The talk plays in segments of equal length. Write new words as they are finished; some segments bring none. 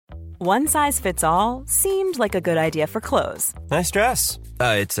One size fits all seemed like a good idea for clothes. Nice dress.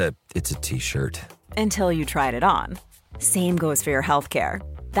 It's a t-shirt. Until you tried it on. Same goes for your healthcare.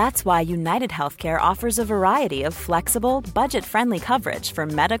 That's why United Healthcare offers a variety of flexible, budget-friendly coverage for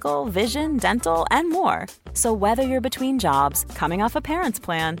medical, vision, dental, and more. So whether you're between jobs, coming off a parent's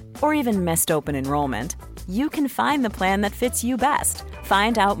plan, or even missed open enrollment, you can find the plan that fits you best.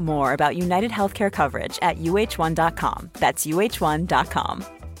 Find out more about United Healthcare coverage at uh1.com. That's uh1.com.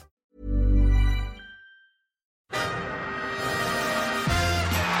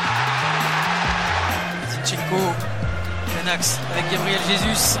 Zinchenko, Canax avec Gabriel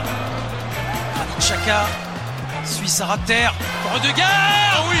Jesus, Granit Xhaka, Suisse à terre,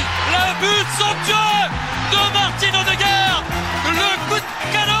 Odegaard, oui, le but somptueux de Martin Odegaard, le coup de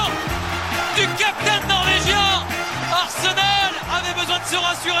canon du capitaine norvégien. Arsenal avait besoin de se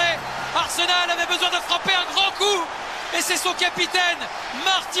rassurer, Arsenal avait besoin de frapper un grand coup, et c'est son capitaine,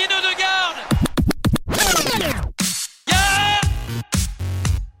 Martin Odegaard.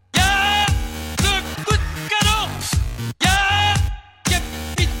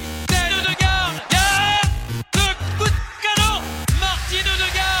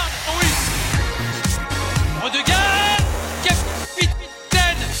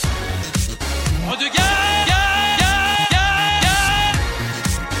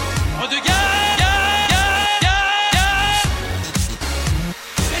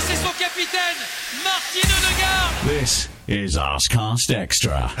 This is Arsecast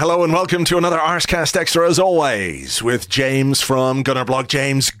Extra. Hello and welcome to another Arsecast Extra, as always, with James from Gunnerblog.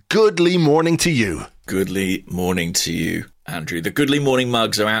 James, goodly morning to you. Goodly morning to you, Andrew. The Goodly morning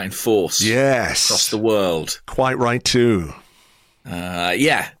mugs are out in force. Yes. Across the world. Quite right too.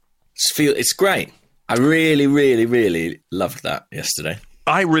 It's great. I really loved that yesterday.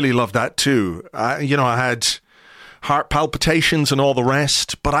 I really loved that too. I had heart palpitations and all the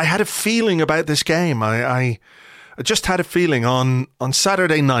rest, but I had a feeling about this game. I just had a feeling on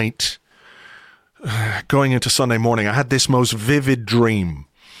Saturday night, going into Sunday morning, I had this most vivid dream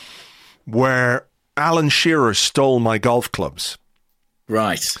where Alan Shearer stole my golf clubs.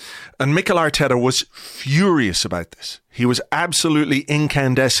 Right. And Mikel Arteta was furious about this. He was absolutely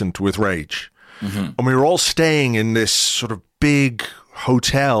incandescent with rage. Mm-hmm. And we were all staying in this sort of big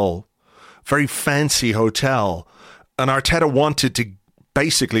hotel, very fancy hotel. And Arteta wanted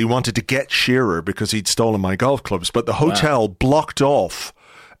to get Shearer because he'd stolen my golf clubs. But the hotel blocked off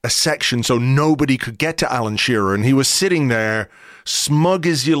a section so nobody could get to Alan Shearer. And he was sitting there, smug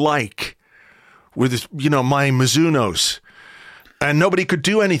as you like, with, my Mizunos. And nobody could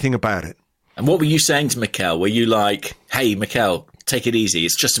do anything about it. And what were you saying to Mikel? Were you like, hey, Mikel, take it easy.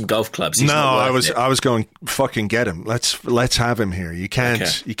 It's just some golf clubs. No, I was going, fucking get him. Let's have him here. You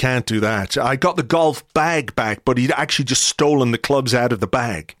can't do that. I got the golf bag back, but he'd actually just stolen the clubs out of the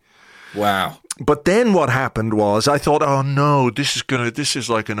bag. Wow. But then what happened was I thought, oh no, this is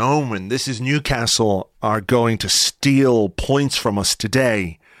like an omen. This is Newcastle are going to steal points from us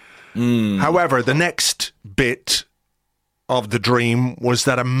today. However, the next bit of the dream was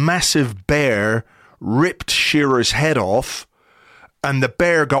that a massive bear ripped Shearer's head off, and the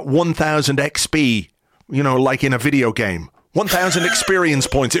bear got 1,000 XP, like in a video game. 1,000 experience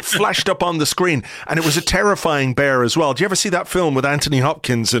points. It flashed up on the screen, and it was a terrifying bear as well. Do you ever see that film with Anthony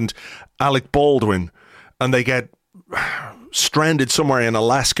Hopkins and Alec Baldwin, and they get stranded somewhere in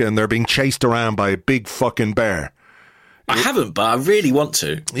Alaska, and they're being chased around by a big fucking bear? I haven't, but I really want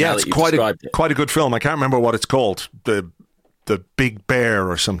to. Yeah, it's quite a good film. I can't remember what it's called. The Big Bear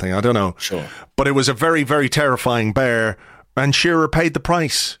or something. I don't know. Sure. But it was a very, very terrifying bear, and Shearer paid the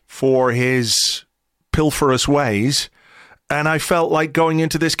price for his pilferous ways, and I felt like going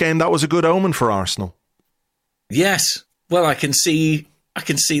into this game, that was a good omen for Arsenal. Yes. Well, I can see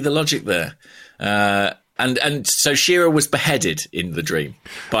the logic there. And so Shearer was beheaded in the dream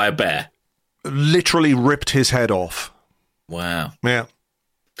by a bear. Literally ripped his head off. Wow. Yeah.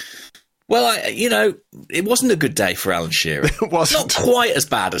 Well, it wasn't a good day for Alan Shearer. It wasn't. Not quite as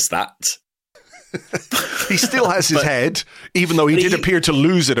bad as that. He still has his head, even though he did appear to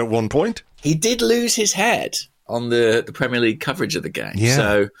lose it at one point. He did lose his head on the Premier League coverage of the game. Yeah.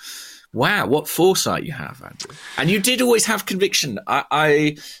 So, wow, what foresight you have, Andrew. And you did always have conviction.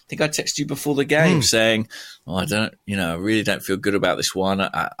 I think I texted you before the game saying, I really don't feel good about this one.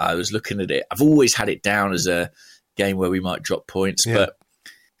 I was looking at it. I've always had it down as a game where we might drop points, but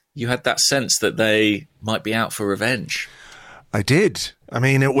you had that sense that they might be out for revenge. I did. I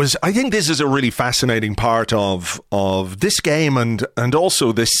mean, I think this is a really fascinating part of this game and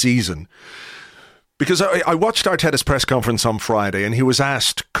also this season. Because I watched Arteta's press conference on Friday, and he was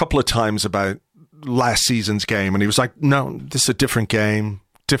asked a couple of times about last season's game, and he was like, no, this is a different game,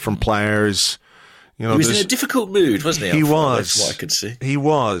 different players. You know, he was in a difficult mood, wasn't he? He was. That's what I could see. He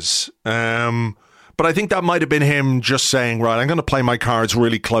was. But I think that might have been him just saying, right, I'm going to play my cards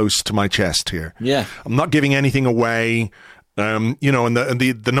really close to my chest here. Yeah. I'm not giving anything away. And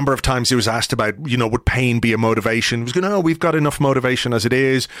the number of times he was asked about, would pain be a motivation? He was going, no, we've got enough motivation as it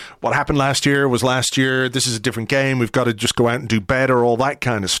is. What happened last year was last year. This is a different game. We've got to just go out and do better, all that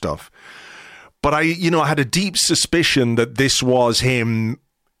kind of stuff. But I had a deep suspicion that this was him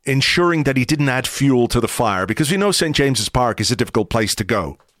ensuring that he didn't add fuel to the fire, because we know St. James's Park is a difficult place to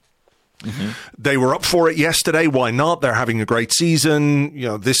go. Mm-hmm. They were up for it yesterday. Why not? They're having a great season.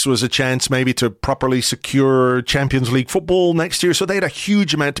 This was a chance maybe to properly secure Champions League football next year. So they had a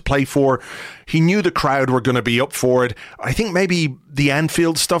huge amount to play for. He knew the crowd were going to be up for it. I think maybe the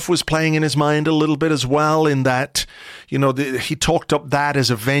Anfield stuff was playing in his mind a little bit as well, in that, he talked up that as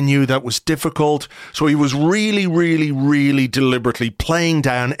a venue that was difficult. So he was really, really, really deliberately playing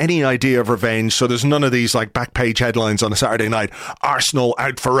down any idea of revenge. So there's none of these like back page headlines on a Saturday night, Arsenal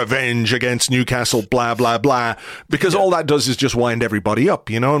out for revenge against Newcastle, blah, blah, blah. Because all that does is just wind everybody up,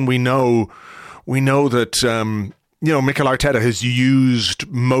 and we know that, Mikel Arteta has used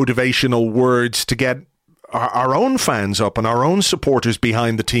motivational words to get our own fans up and our own supporters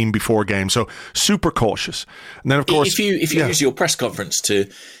behind the team before games. So super cautious. And then, of course, if you use your press conference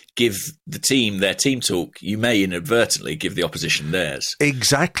to give the team their team talk, you may inadvertently give the opposition theirs.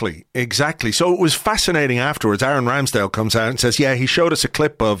 Exactly. So it was fascinating afterwards. Aaron Ramsdale comes out and says, yeah, he showed us a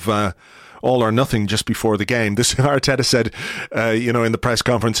clip of All or Nothing just before the game. This Arteta said, in the press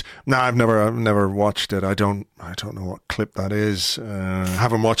conference, "No, I've never watched it. I don't know what clip that is.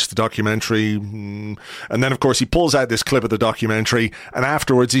 Haven't watched the documentary." And then, of course, he pulls out this clip of the documentary, and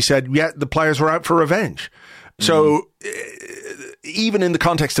afterwards he said, "Yeah, the players were out for revenge." So even in the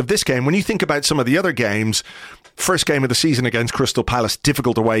context of this game, when you think about some of the other games, first game of the season against Crystal Palace,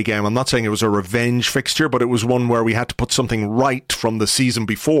 difficult away game. I'm not saying it was a revenge fixture, but it was one where we had to put something right from the season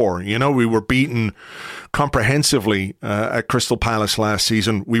before. We were beaten comprehensively at Crystal Palace last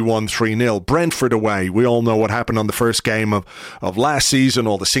season. We won 3-0. Brentford away. We all know what happened on the first game of last season,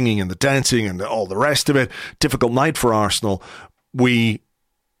 all the singing and the dancing and all the rest of it. Difficult night for Arsenal. We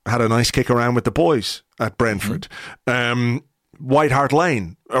had a nice kick around with the boys at Brentford. White Hart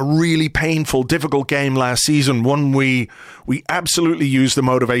Lane, a really painful, difficult game last season, one we absolutely used the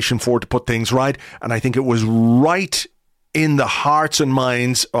motivation for to put things right, and I think it was right in the hearts and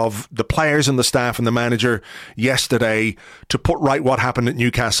minds of the players and the staff and the manager yesterday to put right what happened at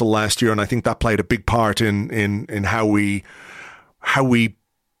Newcastle last year, and I think that played a big part in how we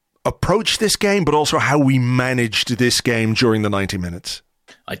approached this game, but also how we managed this game during the 90 minutes.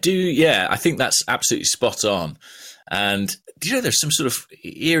 I do, yeah. I think that's absolutely spot on. And, there's some sort of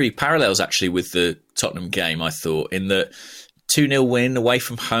eerie parallels actually with the Tottenham game, I thought, in that 2-0 win away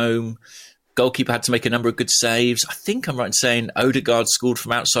from home. Goalkeeper had to make a number of good saves. I think I'm right in saying Odegaard scored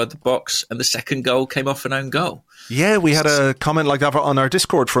from outside the box and the second goal came off an own goal. Yeah, we had a comment like that on our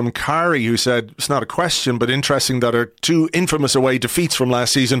Discord from Kari, who said, it's not a question, but interesting that our two infamous away defeats from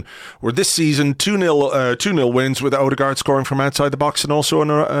last season were this season 2-0 wins with Odegaard scoring from outside the box and also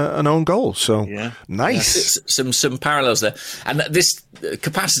an own goal. So, nice. Yeah, some parallels there. And this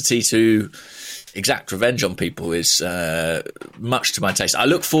capacity to exact revenge on people is much to my taste. I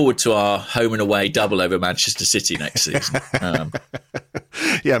look forward to our home and away double over Manchester City next season.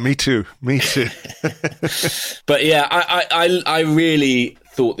 Yeah, me too. But yeah, I really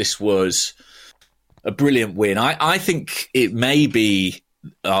thought this was a brilliant win. I think it may be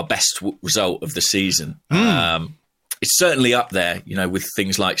our best result of the season. It's certainly up there, with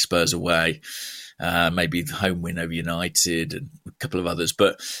things like Spurs away, maybe the home win over United and a couple of others.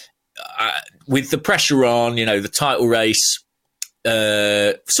 But with the pressure on, the title race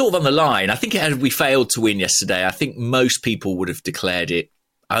sort of on the line, I think had we failed to win yesterday, I think most people would have declared it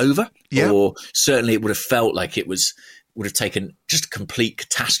over, or certainly it would have felt like would have taken just a complete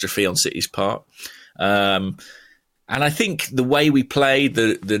catastrophe on City's part. And I think the way we played,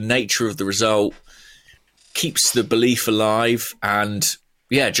 the nature of the result keeps the belief alive, and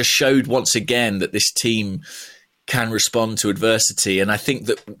just showed once again that this team can respond to adversity. And I think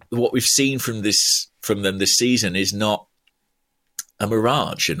that what we've seen from them this season is not a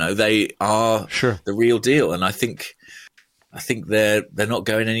mirage. They are the real deal, and I think they're not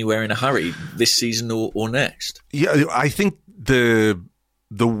going anywhere in a hurry this season or next. Yeah, I think the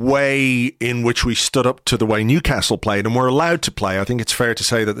way in which we stood up to the way Newcastle played and were allowed to play, I think it's fair to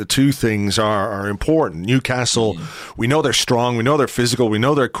say that the two things are important. Newcastle, we know they're strong, we know they're physical, we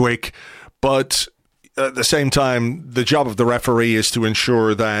know they're quick, but at the same time, the job of the referee is to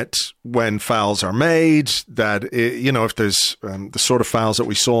ensure that when fouls are made, that, if there's the sort of fouls that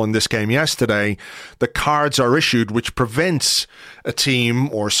we saw in this game yesterday, the cards are issued, which prevents a team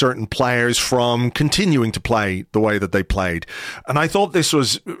or certain players from continuing to play the way that they played. And I thought this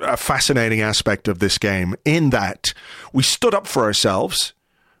was a fascinating aspect of this game in that we stood up for ourselves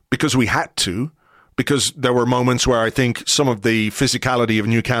because we had to, because there were moments where I think some of the physicality of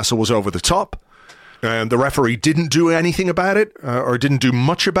Newcastle was over the top. And the referee didn't do anything about it or didn't do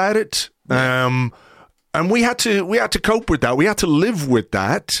much about it. And we had to cope with that. We had to live with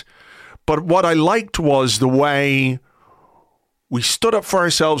that. But what I liked was the way we stood up for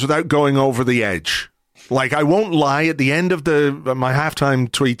ourselves without going over the edge. Like, I won't lie, at the end of my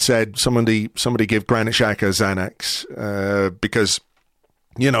halftime tweet said, somebody give Granit Xhaka Xanax because,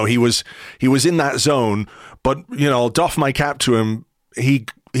 he was in that zone. But, I'll doff my cap to him.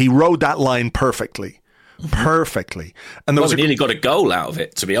 He rode that line perfectly. Perfectly. And we nearly got a goal out of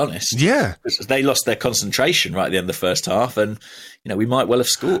it, to be honest. Yeah. Because they lost their concentration right at the end of the first half, and we might well have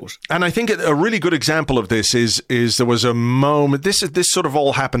scored. And I think a really good example of this is there was a moment, this sort of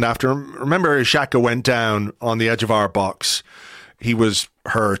all happened after, remember Xhaka went down on the edge of our box. He was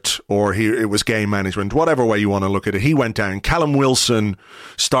hurt, or it was game management, whatever way you want to look at it. He went down. Callum Wilson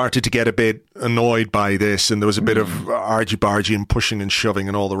started to get a bit annoyed by this, and there was a bit of argy-bargy and pushing and shoving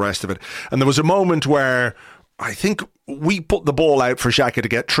and all the rest of it. And there was a moment where I think we put the ball out for Xhaka to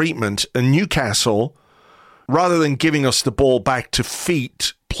get treatment, and Newcastle, rather than giving us the ball back to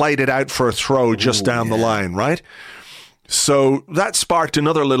feet, played it out for a throw just down the line, right? So that sparked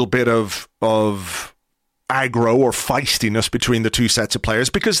another little bit of aggro or feistiness between the two sets of players,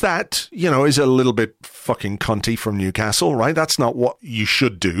 because that, is a little bit fucking cunty from Newcastle, right? That's not what you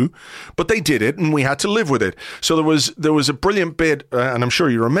should do, but they did it and we had to live with it. So there was a brilliant bit, and I'm sure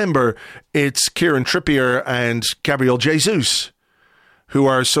you remember, it's Kieran Trippier and Gabriel Jesus who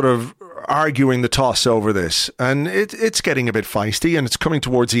are sort of arguing the toss over this, and it's getting a bit feisty, and it's coming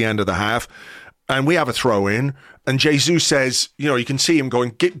towards the end of the half, and we have a throw in, and Jesus says, you can see him going,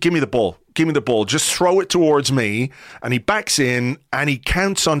 give me the ball. Give me the ball. Just throw it towards me. And he backs in and he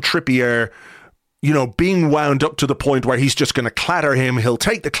counts on Trippier, being wound up to the point where he's just going to clatter him. He'll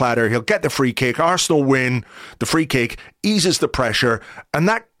take the clatter. He'll get the free kick. Arsenal win the free kick, eases the pressure. And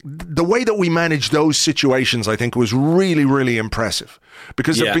the way that we managed those situations, I think, was really, really impressive,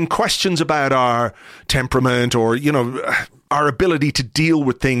 because there have been questions about our temperament or, our ability to deal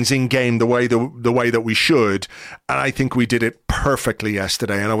with things in game the way that we should. And I think we did it perfectly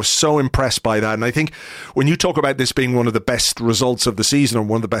yesterday. And I was so impressed by that. And I think when you talk about this being one of the best results of the season or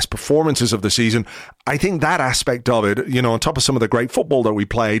one of the best performances of the season, I think that aspect of it, on top of some of the great football that we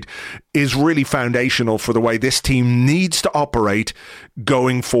played, is really foundational for the way this team needs to operate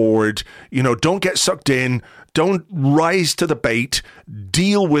going forward. Don't get sucked in. Don't rise to the bait.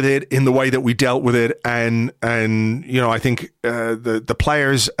 Deal with it in the way that we dealt with it, and I think the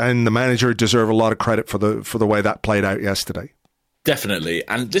players and the manager deserve a lot of credit for the way that played out yesterday. Definitely,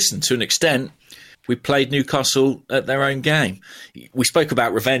 and listen, to an extent, we played Newcastle at their own game. We spoke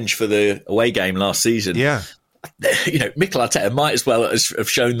about revenge for the away game last season. Yeah, Mikel Arteta might as well have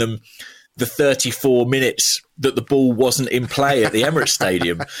shown them the 34 minutes that the ball wasn't in play at the Emirates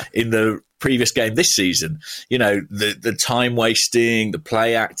Stadium in the previous game this season. The time wasting, the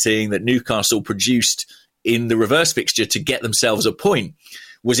play acting that Newcastle produced in the reverse fixture to get themselves a point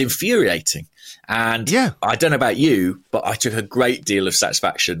was infuriating. And I don't know about you, but I took a great deal of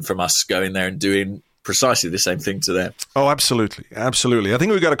satisfaction from us going there and doing precisely the same thing to them. Oh, absolutely. Absolutely. I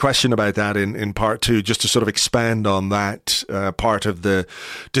think we've got a question about that in part two, just to sort of expand on that part of the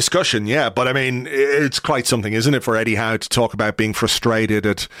discussion. Yeah, but I mean, it's quite something, isn't it, for Eddie Howe to talk about being frustrated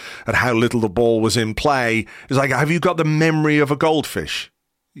at how little the ball was in play. It's like, have you got the memory of a goldfish?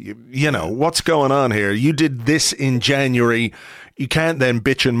 What's going on here? You did this in January. You can't then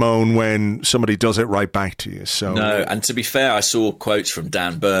bitch and moan when somebody does it right back to you. So no, and to be fair, I saw quotes from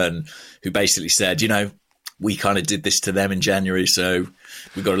Dan Burn who basically said, we kind of did this to them in January, so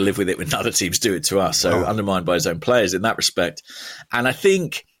we've got to live with it when other teams do it to us. So undermined by his own players in that respect. And I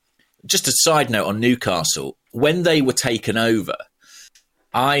think, just a side note on Newcastle, when they were taken over,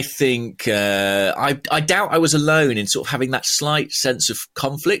 I think I doubt I was alone in sort of having that slight sense of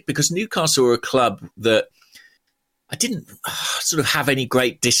conflict, because Newcastle are a club that I didn't sort of have any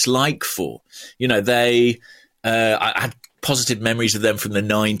great dislike for. I had positive memories of them from the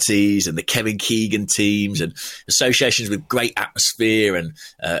 90s and the Kevin Keegan teams, and associations with great atmosphere and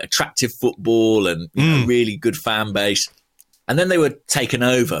attractive football and really good fan base. And then they were taken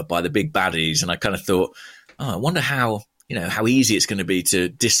over by the big baddies, and I kind of thought, I wonder how how easy it's going to be to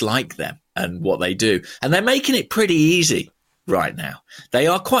dislike them and what they do. And they're making it pretty easy right now. They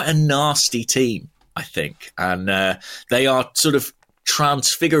are quite a nasty team, I think. And they are sort of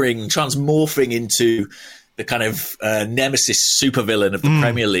transmorphing into the kind of nemesis supervillain of the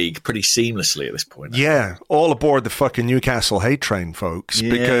Premier League pretty seamlessly at this point. Yeah, all aboard the fucking Newcastle hate train, folks.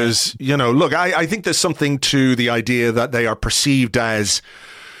 Yeah. Because, look, I think there's something to the idea that they are perceived as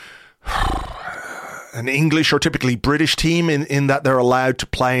an English or typically British team in that they're allowed to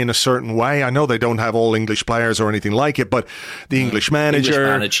play in a certain way. I know they don't have all English players or anything like it, but the English manager,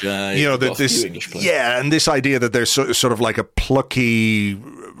 and this idea that they're sort of like a plucky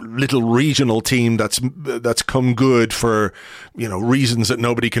little regional team that's come good for reasons that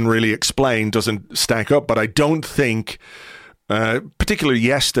nobody can really explain doesn't stack up. But I don't think, particularly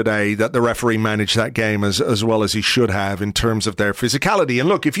yesterday, that the referee managed that game as well as he should have in terms of their physicality. And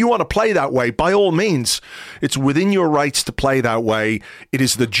look, if you want to play that way, by all means, it's within your rights to play that way. It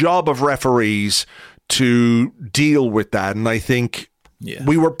is the job of referees to deal with that. And I think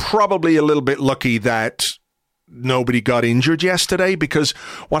we were probably a little bit lucky that nobody got injured yesterday, because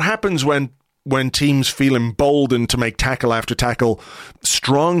what happens when teams feel emboldened to make tackle after tackle,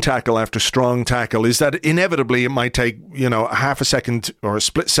 strong tackle after strong tackle, is that inevitably it might take, a half a second or a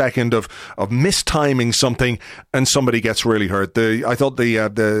split second of mistiming something and somebody gets really hurt. I thought the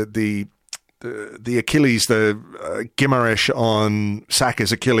Achilles, Guimaraes on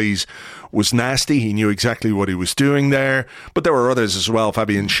Saka's Achilles was nasty. He knew exactly what he was doing there. But there were others as well.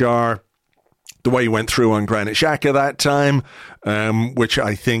 Fabian Schär, the way he went through on Granit Xhaka that time, which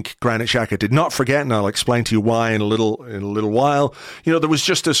I think Granit Xhaka did not forget, and I'll explain to you why in a little while. There was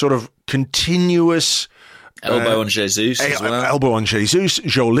just a sort of continuous elbow on Jesus as well. Elbow on Jesus.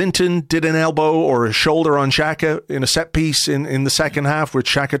 Joe Linton did an elbow or a shoulder on Xhaka in a set piece in the second half,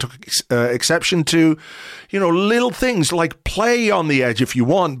 which Xhaka took exception to. Little things like play on the edge if you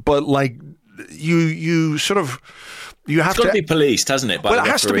want, but like you sort of. It's got to be policed, hasn't it? It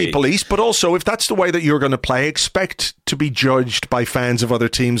has to be policed, but also if that's the way that you're going to play, expect to be judged by fans of other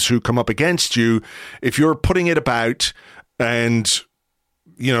teams who come up against you. If you're putting it about and,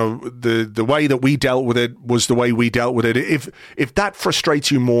 the way that we dealt with it was the way we dealt with it. If that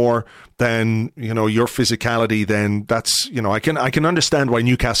frustrates you more than, your physicality, then that's, I can understand why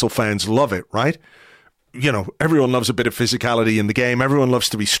Newcastle fans love it, right? Everyone loves a bit of physicality in the game. Everyone loves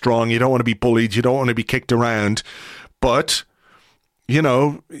to be strong. You don't want to be bullied. You don't want to be kicked around. But, you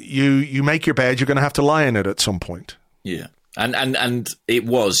make your bed, you're going to have to lie in it at some point. Yeah. And it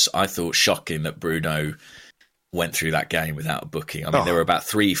was, I thought, shocking that Bruno went through that game without a booking. I mean, there were about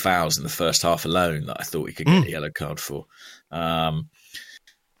 3 fouls in the first half alone that I thought he could get a yellow card for. I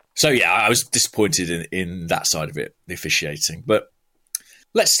was disappointed in that side of it, the officiating. But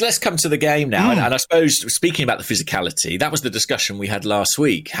let's come to the game now. And I suppose, speaking about the physicality, that was the discussion we had last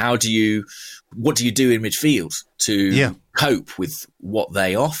week. What do you do in midfield to cope with what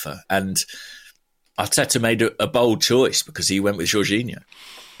they offer? And Arteta made a bold choice because he went with Jorginho.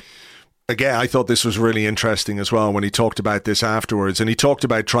 Again, I thought this was really interesting as well when he talked about this afterwards. And he talked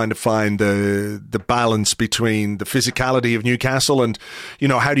about trying to find the balance between the physicality of Newcastle and,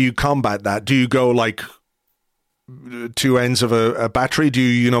 how do you combat that? Do you go like two ends of a battery? Do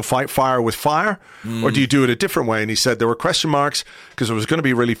you, fight fire with fire? Or do you do it a different way? And he said there were question marks because it was going to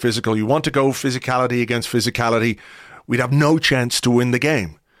be really physical. You want to go physicality against physicality. We'd have no chance to win the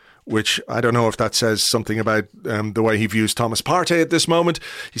game, which I don't know if that says something about the way he views Thomas Partey at this moment.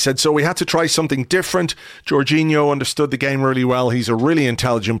 He said, so we had to try something different. Jorginho understood the game really well. He's a really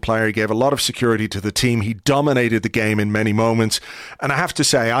intelligent player. He gave a lot of security to the team. He dominated the game in many moments. And I have to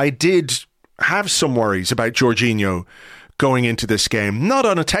say, I did have some worries about Jorginho going into this game, not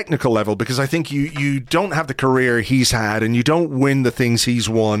on a technical level, because I think you don't have the career he's had and you don't win the things he's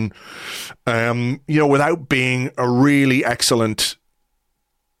won, without being a really excellent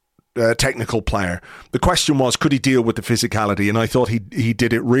technical player. The question was, could he deal with the physicality? And I thought he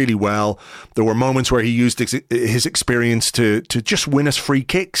did it really well. There were moments where he used his experience to just win us free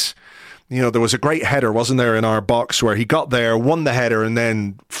kicks. There was a great header, wasn't there, in our box where he got there, won the header, and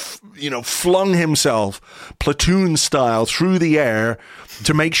then, flung himself platoon style through the air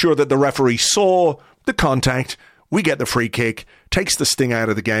to make sure that the referee saw the contact. We get the free kick, takes the sting out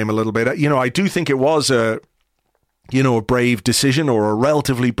of the game a little bit. I do think it was a brave decision, or a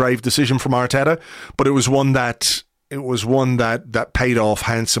relatively brave decision from Arteta, but it was one that paid off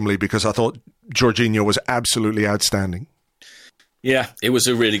handsomely, because I thought Jorginho was absolutely outstanding. Yeah, it was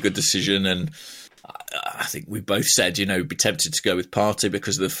a really good decision, and I think we both said, we'd be tempted to go with Partey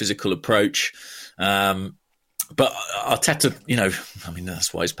because of the physical approach. But Arteta, I mean,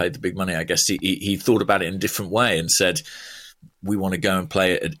 that's why he's paid the big money. I guess he thought about it in a different way and said, we want to go and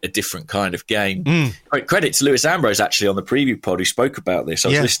play a different kind of game. Great credit to Lewis Ambrose, actually, on the preview pod, who spoke about this. I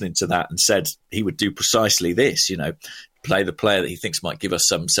was listening to that and said he would do precisely this, play the player that he thinks might give us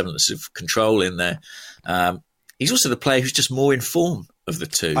some semblance of control in there. He's also the player who's just more in form of the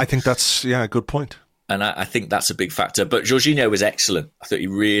two. I think that's, a good point. And I think that's a big factor. But Jorginho was excellent. I thought he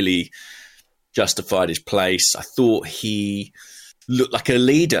really justified his place. I thought he looked like a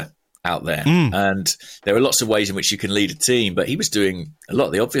leader out there. And there are lots of ways in which you can lead a team, but he was doing a lot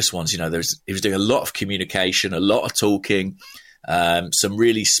of the obvious ones. He was doing a lot of communication, a lot of talking, some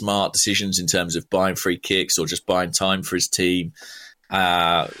really smart decisions in terms of buying free kicks or just buying time for his team.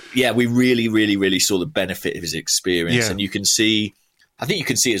 We really, really, really saw the benefit of his experience. And I think you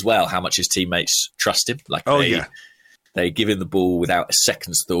can see as well how much his teammates trust him. They give him the ball without a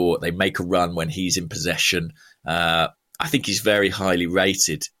second's thought. They make a run when he's in possession. I think he's very highly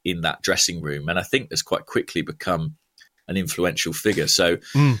rated in that dressing room, and I think has quite quickly become an influential figure. So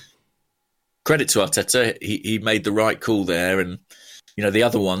credit to Arteta. He made the right call there. And, the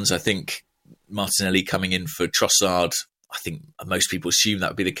other ones, I think Martinelli coming in for Trossard, I think most people assume that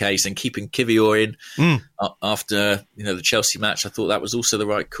would be the case. And keeping Kivior in after, the Chelsea match, I thought that was also the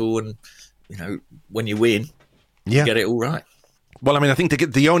right call. And, when you win, you get it all right. Well, I mean, I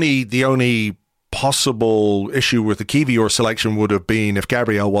think the only possible issue with the Kivior selection would have been if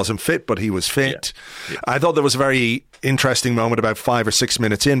Gabriel wasn't fit, but he was fit. I thought there was a very interesting moment about 5 or 6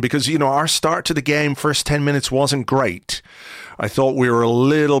 minutes in, because, our start to the game, first 10 minutes wasn't great. I thought we were a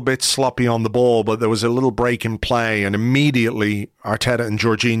little bit sloppy on the ball, but there was a little break in play, and immediately Arteta and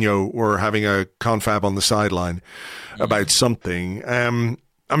Jorginho were having a confab on the sideline about something. I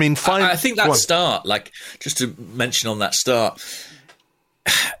think that start, just to mention on that start,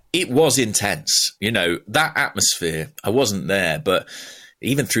 it was intense. That atmosphere, I wasn't there, but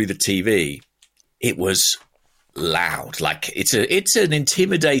even through the TV, it was loud. It's an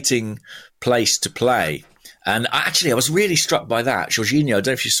intimidating place to play. And I was really struck by that. Jorginho, I don't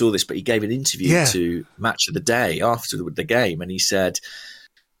know if you saw this, but he gave an interview to Match of the Day after the game, and he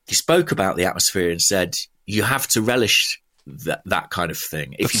spoke about the atmosphere and said, you have to relish that kind of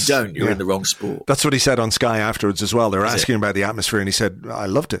thing. If you don't, you're in the wrong sport. That's what he said on Sky afterwards as well. They were asking about the atmosphere, and he said, I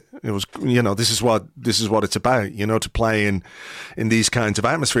loved it. It was, this is what it's about, to play in these kinds of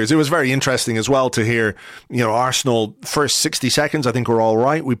atmospheres. It was very interesting as well to hear, Arsenal first 60 seconds, I think we're all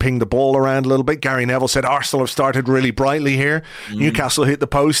right. We pinged the ball around a little bit. Gary Neville said Arsenal have started really brightly here. Newcastle hit the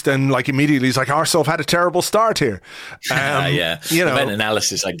post, and immediately he's like, Arsenal have had a terrible start here. Event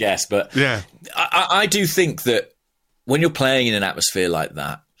analysis, I guess. But I do think that when you're playing in an atmosphere like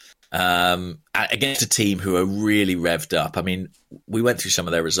that, against a team who are really revved up, I mean, we went through some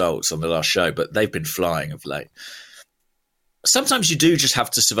of their results on the last show, but they've been flying of late. Sometimes you do just have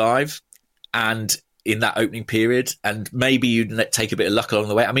to survive, and in that opening period, and maybe you take a bit of luck along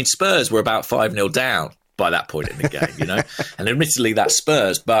the way. I mean, Spurs were about 5-0 down by that point in the game, and admittedly that's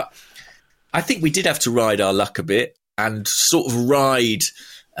Spurs, but I think we did have to ride our luck a bit and sort of ride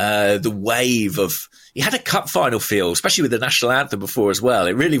the wave of. You had a cup final feel, especially with the national anthem before as well.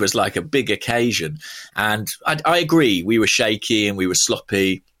 It really was like a big occasion. And I agree, we were shaky and we were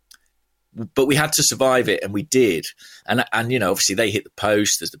sloppy, but we had to survive it, and we did. And obviously they hit the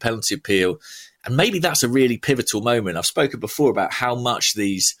post, there's the penalty appeal, and maybe that's a really pivotal moment. I've spoken before about how much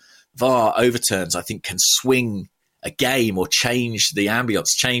these VAR overturns, I think, can swing a game or change the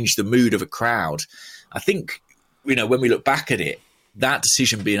ambience, change the mood of a crowd. I think, when we look back at it, that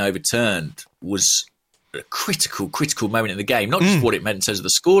decision being overturned was a critical moment in the game. Not just what it meant in terms of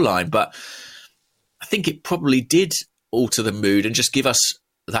the scoreline, but I think it probably did alter the mood and just give us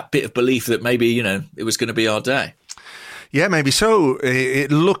that bit of belief that maybe, it was going to be our day. Yeah, maybe so.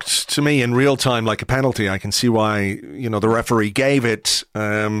 It looked to me in real time like a penalty. I can see why, the referee gave it.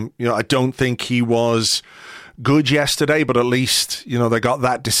 I don't think he was good yesterday, but at least, they got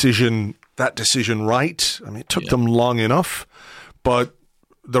that decision right. I mean, it took them long enough, but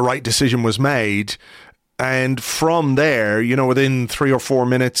the right decision was made. And from there, within 3 or 4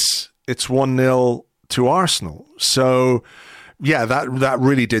 minutes, it's 1-0 to Arsenal. So, yeah, that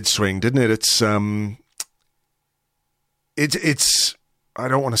really did swing, didn't it? It's I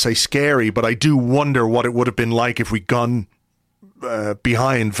don't want to say scary, but I do wonder what it would have been like if we'd gone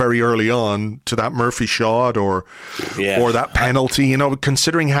behind very early on to that Murphy shot or that penalty.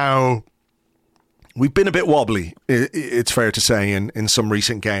 Considering how we've been a bit wobbly, it's fair to say, in some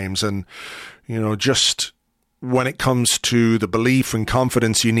recent games, and just when it comes to the belief and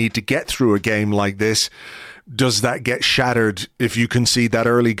confidence you need to get through a game like this, does that get shattered if you concede that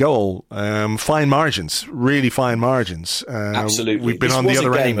early goal? Fine margins, really fine margins. Absolutely. We've been this on was the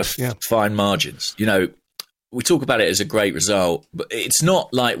other a game end. of fine margins. You know, we talk about it as a great result, but it's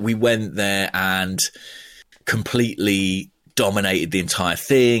not like we went there and completely dominated the entire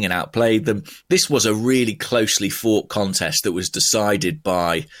thing and outplayed them. This was a really closely fought contest that was decided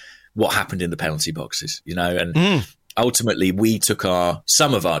by what happened in the penalty boxes, you know, and ultimately we took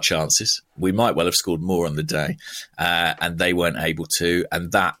some of our chances. We might well have scored more on the day, and they weren't able to.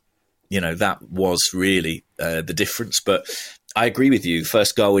 And that, you know, that was really the difference. But I agree with you.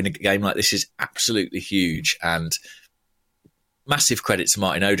 First goal in a game like this is absolutely huge, and massive credit to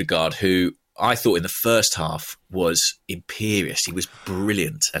Martin Odegaard, who I thought in the first half was imperious. He was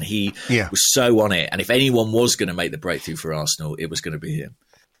brilliant, and he was so on it. And if anyone was going to make the breakthrough for Arsenal, it was going to be him.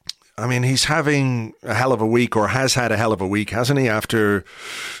 I mean, he's having a hell of a week, or has had a hell of a week, hasn't he? After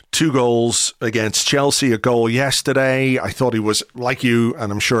 2 goals against Chelsea, a goal yesterday. I thought he was, like you,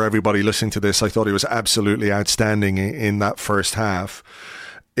 and I'm sure everybody listening to this, I thought he was absolutely outstanding in that first half.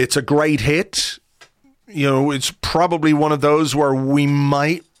 It's a great hit. You know, it's probably one of those where we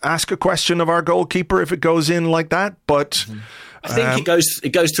might ask a question of our goalkeeper if it goes in like that, but I think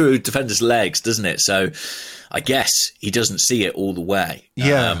it goes through a defender's legs, doesn't it? So I guess he doesn't see it all the way.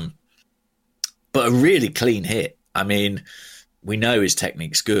 Yeah. But a really clean hit. I mean, we know his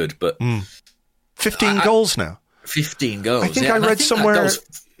technique's good, but 15 goals now. 15 goals. I think I read somewhere that goes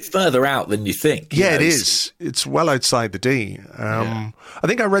further out than you think. Yeah, it is. It's well outside the D. I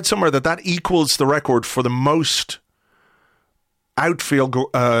think I read somewhere that equals the record for the most outfield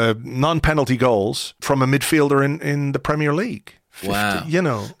non-penalty goals from a midfielder in the Premier League. 50, wow. You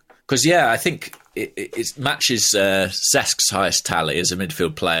know. Because, I think it matches Cesk's highest tally as a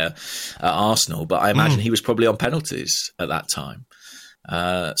midfield player at Arsenal, but I imagine he was probably on penalties at that time.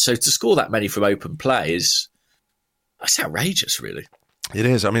 So to score that many from open play that's outrageous, really. It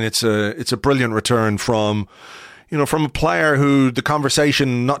is. I mean, it's a brilliant return from a player who the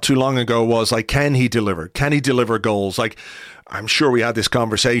conversation not too long ago was like, can he deliver? Can he deliver goals? Like, I'm sure we had this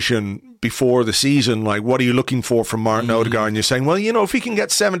conversation before the season, like, what are you looking for from Martin Odegaard? And you're saying, well, if he can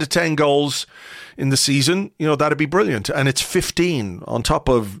get 7 to 10 goals in the season, that'd be brilliant. And it's 15 on top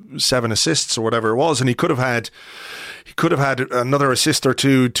of 7 assists or whatever it was. And he could have had another assist or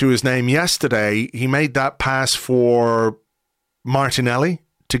two to his name yesterday. He made that pass for Martinelli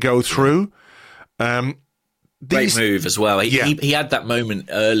to go through. Great move as well. He had that moment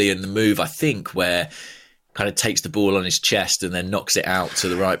early in the move, I think, where kind of takes the ball on his chest and then knocks it out to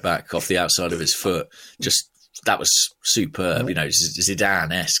the right back off the outside of his foot. Just that was superb,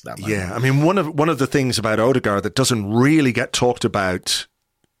 Zidane-esque, that moment. Yeah, I mean, one of the things about Odegaard that doesn't really get talked about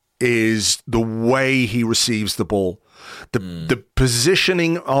is the way he receives the ball. The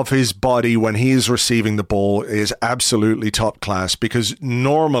positioning of his body when he is receiving the ball is absolutely top class, because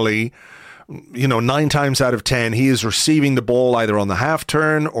normally, 9 times out of 10, he is receiving the ball either on the half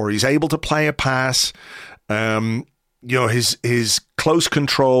turn or he's able to play a pass. His close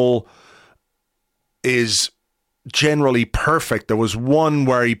control is generally perfect. There was one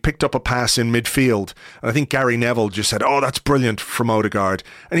where he picked up a pass in midfield, and I think Gary Neville just said, "Oh, that's brilliant from Odegaard,"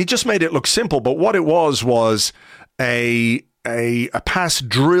 and he just made it look simple. But what it was a pass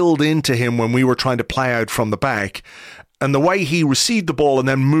drilled into him when we were trying to play out from the back. And the way he received the ball and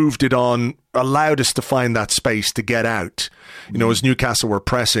then moved it on allowed us to find that space to get out, as Newcastle were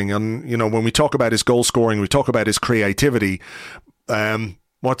pressing. And, when we talk about his goal scoring, we talk about his creativity.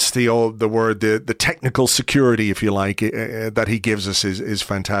 What's the word? The technical security, if you like, that he gives us is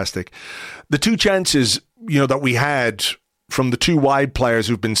fantastic. The 2 chances, that we had from the 2 wide players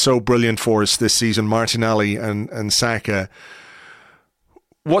who've been so brilliant for us this season, Martinelli and Saka.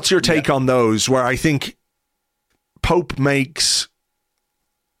 What's your take on those? Where I think Pope makes,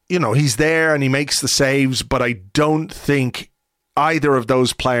 he's there and he makes the saves, but I don't think either of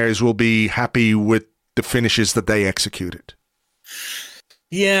those players will be happy with the finishes that they executed.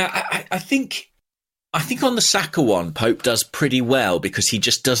 Yeah, I think on the Saka one, Pope does pretty well because he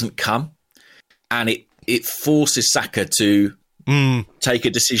just doesn't come, and it forces Saka to take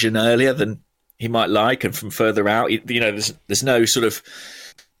a decision earlier than he might like, and from further out, there's no sort of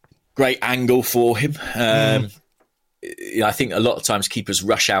great angle for him. I think a lot of times keepers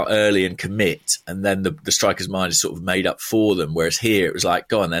rush out early and commit, and then the striker's mind is sort of made up for them. Whereas here it was like,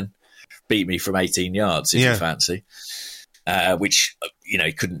 go on then, beat me from 18 yards if you fancy. Which,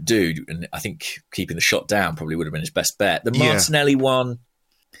 he couldn't do. And I think keeping the shot down probably would have been his best bet. The Martinelli one,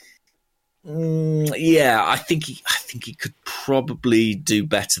 I think he could probably do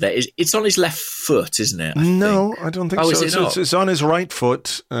better there. It's on his left foot, isn't it? I don't think so. Is it not? It's on his right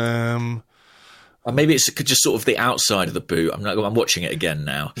foot. Maybe it's just sort of the outside of the boot. I'm watching it again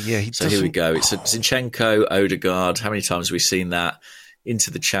now. Yeah. So here we go. It's a Zinchenko, Odegaard. How many times have we seen that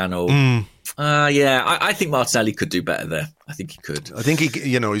into the channel? I think Martinelli could do better there. I think he could. I think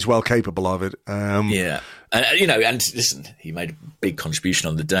he's well capable of it. Yeah. And listen, he made a big contribution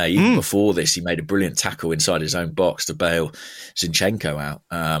on the day. Even before this, he made a brilliant tackle inside his own box to bail Zinchenko out.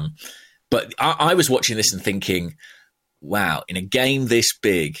 But I was watching this and thinking, wow, in a game this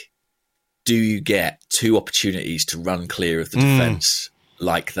big, do you get two opportunities to run clear of the defence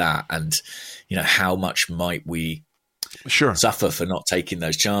like that? And, how much might we suffer for not taking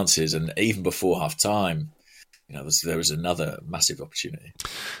those chances? And even before half time, there was another massive opportunity.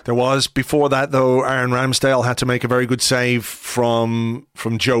 There was. Before that, though, Aaron Ramsdale had to make a very good save from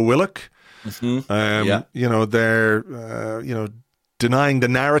Joe Willock. They're denying the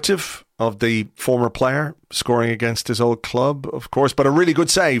narrative of the former player scoring against his old club, of course, but a really good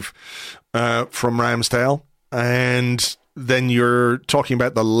save from Ramsdale. And then you're talking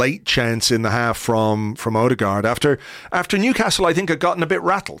about the late chance in the half from Odegaard. After Newcastle, I think, had gotten a bit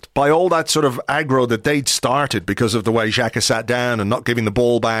rattled by all that sort of aggro that they'd started because of the way Xhaka sat down and not giving the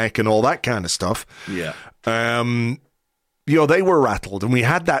ball back and all that kind of stuff. Yeah. They were rattled, and we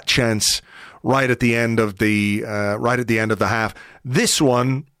had that chance right at the end of the half. This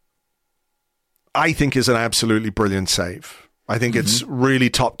one, I think, is an absolutely brilliant save. I think it's really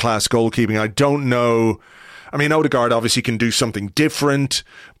top-class goalkeeping. I don't know. I mean, Odegaard obviously can do something different,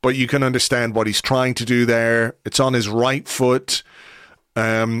 but you can understand what he's trying to do there. It's on his right foot.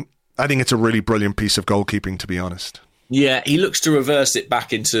 I think it's a really brilliant piece of goalkeeping, to be honest. Yeah, he looks to reverse it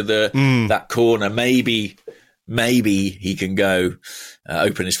back into that corner. Maybe he can go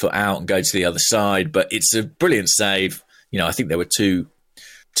open his foot out and go to the other side, but it's a brilliant save. I think there were two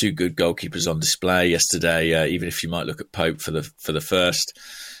good goalkeepers on display yesterday, even if you might look at Pope for the first.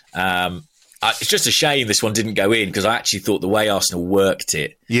 It's just a shame this one didn't go in, because I actually thought the way Arsenal worked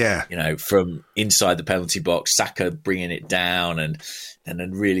it, from inside the penalty box, Saka bringing it down, and a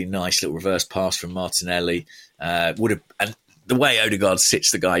really nice little reverse pass from Martinelli would have. And the way Odegaard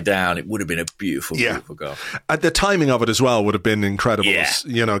sits the guy down, it would have been a beautiful goal. The timing of it as well would have been incredible. Yeah.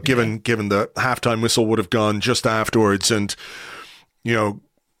 Given the halftime whistle would have gone just afterwards, and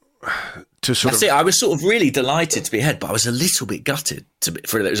to sort That's it. I was sort of really delighted to be ahead, but I was a little bit gutted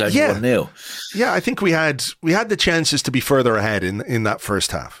for it was only 1-0. Yeah, I think we had the chances to be further ahead in that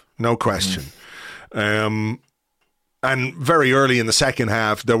first half, no question. And very early in the second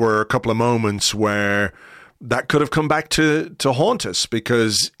half, there were a couple of moments where that could have come back to haunt us,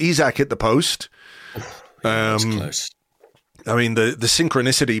 because Isak hit the post. That was close. I mean, the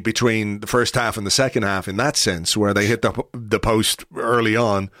synchronicity between the first half and the second half, in that sense, where they hit the post early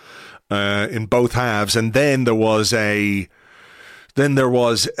on in both halves, and then there was the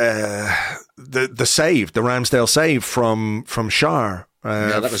save, the Ramsdale save from Schär.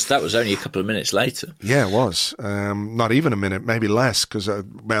 That was only a couple of minutes later. Yeah, it was. Not even a minute, maybe less, because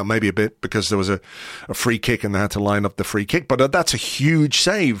maybe a bit, because there was a free kick and they had to line up the free kick. But that's a huge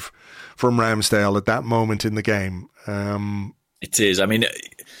save from Ramsdale at that moment in the game. It is. I mean,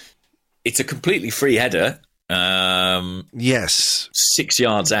 it's a completely free header. Yes, 6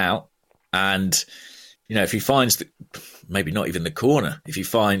 yards out, and if he finds maybe not even the corner, if he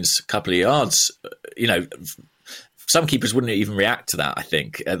finds a couple of yards, some keepers wouldn't even react to that, I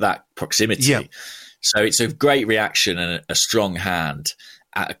think, at that proximity. Yeah. So it's a great reaction and a strong hand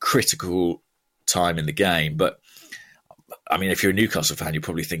at a critical time in the game. But, I mean, if you're a Newcastle fan, you're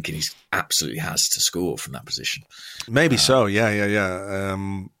probably thinking he absolutely has to score from that position. Maybe so, yeah.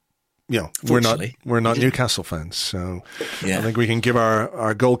 We're not Newcastle fans, so I think we can give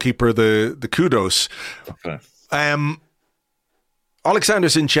our goalkeeper the kudos. Okay. Alexander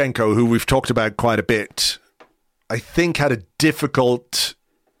Zinchenko, who we've talked about quite a bit, I think had a difficult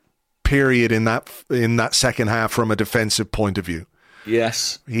period in that second half from a defensive point of view.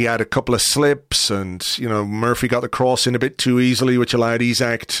 Yes. He had a couple of slips, and Murphy got the cross in a bit too easily, which allowed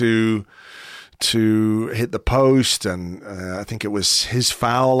Isak to hit the post, and I think it was his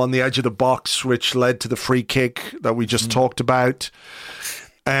foul on the edge of the box which led to the free kick that we just talked about.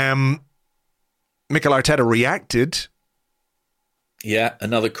 Mikel Arteta reacted. Yeah,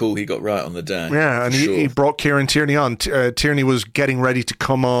 another call he got right on the day. Yeah, and he brought Kieran Tierney on. Tierney was getting ready to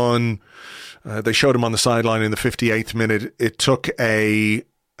come on. They showed him on the sideline in the 58th minute. It took a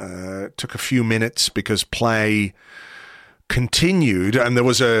few minutes because play continued, and there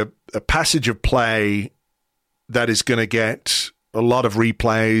was a passage of play that is going to get a lot of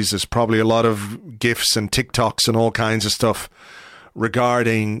replays. There's probably a lot of GIFs and TikToks and all kinds of stuff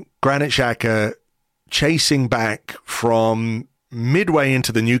regarding Granit Xhaka chasing back from midway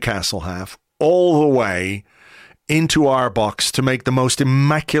into the Newcastle half all the way into our box to make the most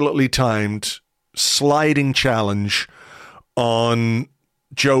immaculately timed sliding challenge on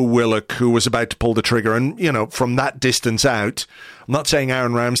Joe Willock, who was about to pull the trigger. And, you know, from that distance out, I'm not saying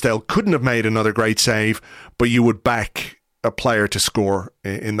Aaron Ramsdale couldn't have made another great save, but you would back a player to score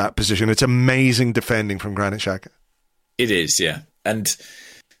in that position. It's amazing defending from Granit Xhaka. It is, yeah. And,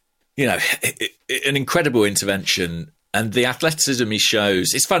 you know, an incredible intervention. And the athleticism he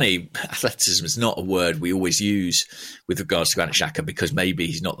shows, it's funny, athleticism is not a word we always use with regards to Granit Xhaka because maybe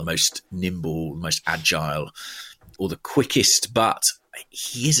he's not the most nimble, the most agile or the quickest, but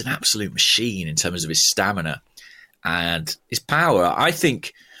he is an absolute machine in terms of his stamina and his power. I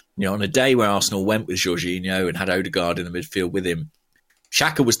think, you know, on a day where Arsenal went with Jorginho and had Odegaard in the midfield with him,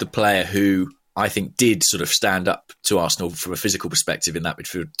 Xhaka was the player who I think did sort of stand up to Arsenal from a physical perspective in that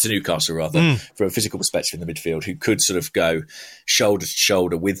midfield, to Newcastle rather, from a physical perspective in the midfield, who could sort of go shoulder to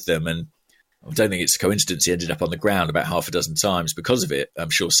shoulder with them. And I don't think it's a coincidence he ended up on the ground about half a dozen times because of it. I'm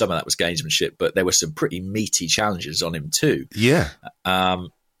sure some of that was gamesmanship, but there were some pretty meaty challenges on him too. Yeah.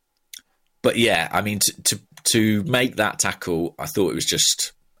 But yeah, I mean, to make that tackle, I thought it was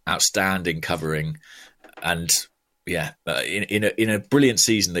just outstanding covering. And yeah, in a brilliant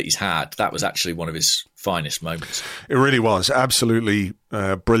season that he's had, that was actually one of his finest moments. It really was. Absolutely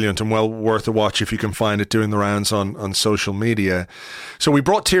brilliant and well worth a watch if you can find it doing the rounds on social media. So we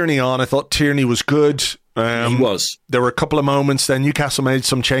brought Tierney on. I thought Tierney was good. He was. There were a couple of moments then. Newcastle made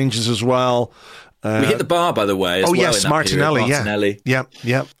some changes as well. We hit the bar, by the way. Yes, Martinelli.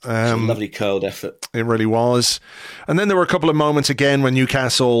 Yeah. Lovely curled effort. It really was. And then there were a couple of moments again when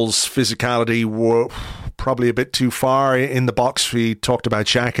Newcastle's physicality were probably a bit too far in the box. We talked about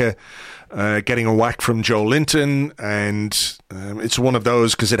Xhaka getting a whack from Joe Linton, and it's one of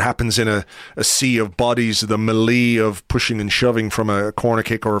those because it happens in a sea of bodies, the melee of pushing and shoving from a corner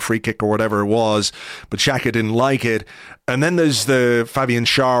kick or a free kick or whatever it was, but Xhaka didn't like it. And then there's the Fabian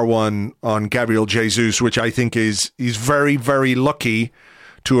Schär one on Gabriel Jesus, which I think he's very, very lucky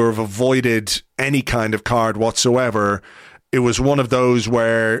to have avoided any kind of card whatsoever. It was one of those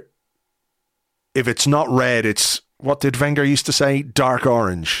where if it's not red, it's, what did Wenger used to say? Dark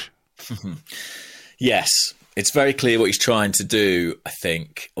orange. Yes, it's very clear what he's trying to do, I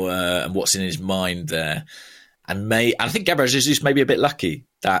think, and what's in his mind there. And I think Gabriel Jesus may be a bit lucky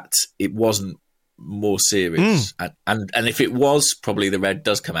that it wasn't more serious. And if it was, probably the red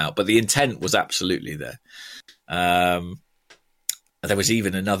does come out. But the intent was absolutely there. There was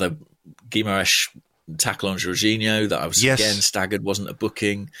even another Guimaraes tackle on Jorginho that I was again staggered wasn't a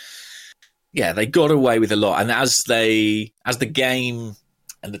booking. Yeah, they got away with a lot. And as the game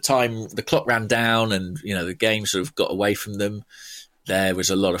and the clock ran down and, you know, the game sort of got away from them, there was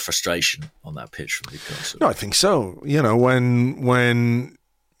a lot of frustration on that pitch from Newcastle. No, I think so. You know, when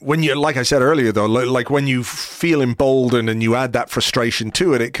you, like I said earlier, though, like when you feel emboldened and you add that frustration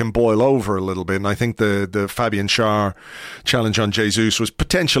to it, it can boil over a little bit. And I think the Fabian Schär challenge on Jesus was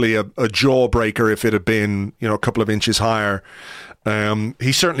potentially a jawbreaker if it had been, you know, a couple of inches higher.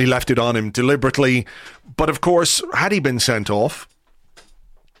 He certainly left it on him deliberately. But of course, had he been sent off,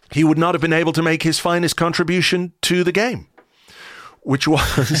 he would not have been able to make his finest contribution to the game, which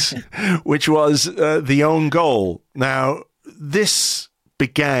was the own goal. Now, this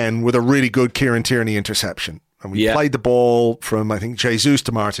began with a really good Kieran Tierney interception. And we played the ball from, I think, Jesus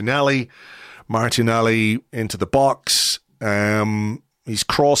to Martinelli. Martinelli into the box. He's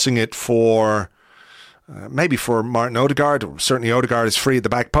crossing it for maybe for Martin Odegaard. Certainly Odegaard is free at the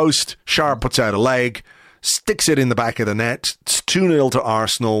back post. Schär puts out a leg, sticks it in the back of the net. It's 2-0 to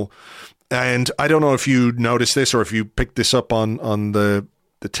Arsenal. And I don't know if you noticed this or if you picked this up on the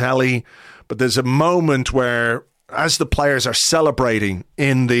telly, but there's a moment where, as the players are celebrating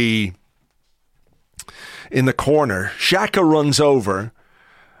in the corner, Xhaka runs over,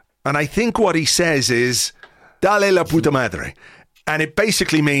 and I think what he says is, "Dale la puta madre." And it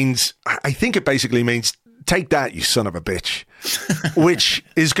basically means, take that, you son of a bitch, which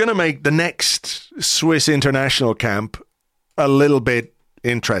is going to make the next Swiss international camp a little bit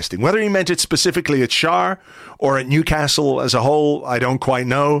interesting. Whether he meant it specifically at Schär or at Newcastle as a whole, I don't quite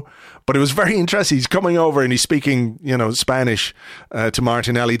know. But it was very interesting. He's coming over and he's speaking, you know, Spanish to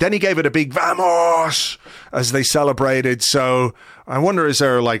Martinelli. Then he gave it a big "vamos" as they celebrated. So I wonder, is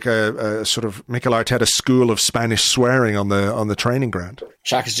there like a sort of Mikel Arteta school of Spanish swearing on the training ground?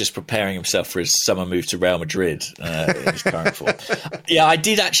 Xhaka's just preparing himself for his summer move to Real Madrid in his current form. Yeah, I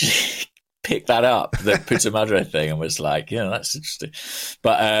did actually pick that up, the Puta Madre thing, and was like, yeah, that's interesting.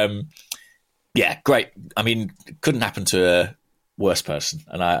 But yeah, great. I mean, couldn't happen to a worse person,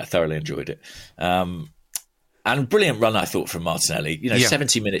 and I thoroughly enjoyed it. And brilliant run, I thought, from Martinelli.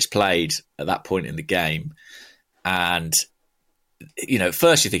 70 minutes played at that point in the game. And, at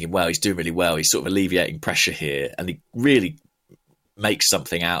first you're thinking, well, he's doing really well. He's sort of alleviating pressure here. And he really makes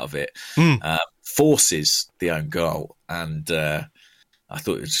something out of it. Forces the own goal. And I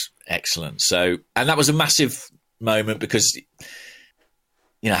thought it was excellent. So, and that was a massive moment because,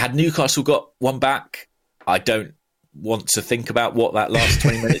 had Newcastle got one back, I don't want to think about what that last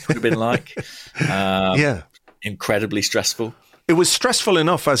 20 minutes would have been like. Incredibly stressful. It was stressful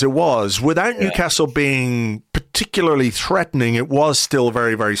enough as it was. Without Newcastle being particularly threatening, it was still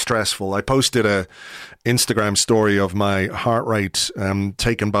very, very stressful. I posted a Instagram story of my heart rate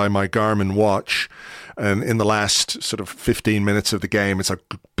taken by my Garmin watch. In the last sort of 15 minutes of the game, it's like,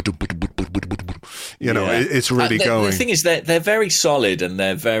 it's really going. The thing is, they're very solid and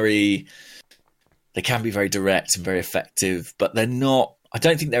they can be very direct and very effective, but they're not. I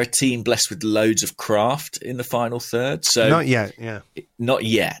don't think they're a team blessed with loads of craft in the final third. So not yet, not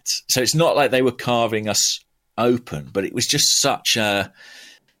yet. So it's not like they were carving us open, but it was just such a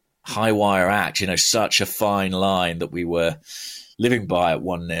high wire act. Such a fine line that we were living by at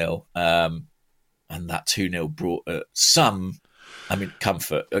 1-0. And that 2-0 brought some,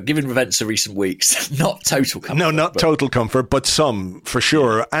 comfort. Given events of recent weeks, not total comfort. No, not total comfort, but some, for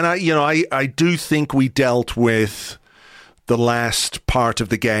sure. And I do think we dealt with the last part of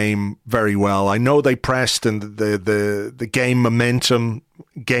the game very well. I know they pressed and the game momentum,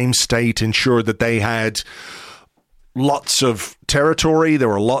 game state ensured that they had lots of territory. There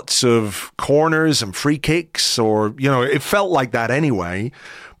were lots of corners and free kicks, or, it felt like that anyway.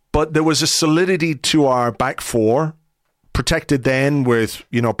 But there was a solidity to our back four, protected then with,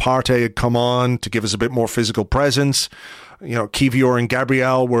 Partey had come on to give us a bit more physical presence. Kivior and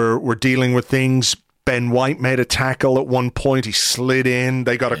Gabriel were dealing with things. Ben White made a tackle at one point. He slid in.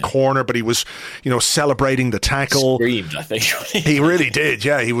 They got a corner, but he was, celebrating the tackle. Screamed, I think. He really did.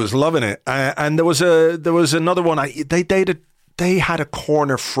 Yeah, he was loving it. And there was another one. They had a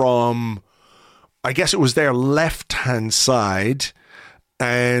corner from, I guess it was their left-hand side.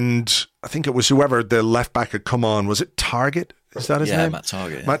 And I think it was whoever the left back had come on. Was it Target? Is that his name? Yeah, Matt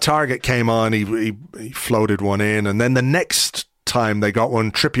Target. Yeah. Matt Target came on. He floated one in. And then the next time they got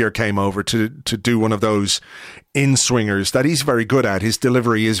one, Trippier came over to do one of those in-swingers that he's very good at. His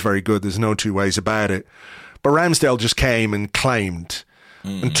delivery is very good. There's no two ways about it. But Ramsdale just came and claimed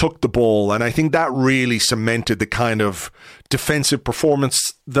and took the ball. And I think that really cemented the kind of defensive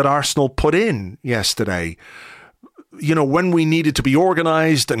performance that Arsenal put in yesterday. When we needed to be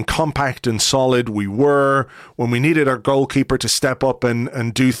organised and compact and solid, we were. When we needed our goalkeeper to step up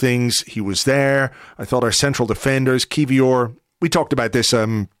and do things, he was there. I thought our central defenders, Kivior, we talked about this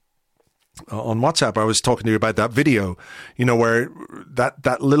on WhatsApp. I was talking to you about that video, where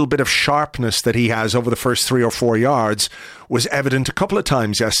that little bit of sharpness that he has over the first 3 or 4 yards was evident a couple of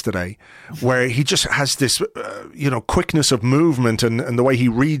times yesterday, where he just has this, quickness of movement and the way he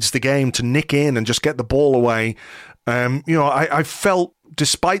reads the game to nick in and just get the ball away. I felt,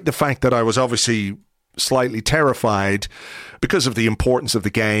 despite the fact that I was obviously slightly terrified because of the importance of the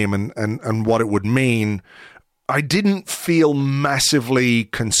game and what it would mean, I didn't feel massively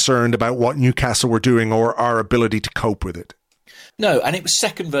concerned about what Newcastle were doing or our ability to cope with it. No, and it was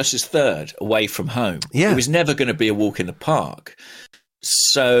second versus third away from home. Yeah. It was never going to be a walk in the park.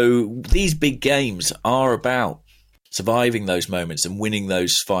 So these big games are about surviving those moments and winning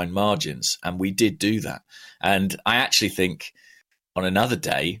those fine margins. And we did do that. And I actually think on another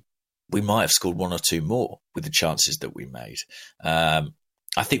day, we might have scored 1 or 2 more with the chances that we made. I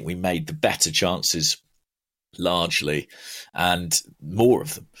think we made the better chances largely and more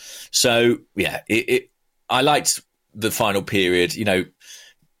of them. So, yeah, I liked the final period.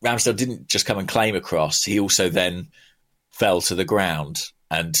 Ramsdale didn't just come and claim a cross. He also then fell to the ground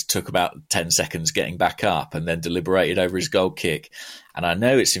and took about 10 seconds getting back up and then deliberated over his goal kick. And I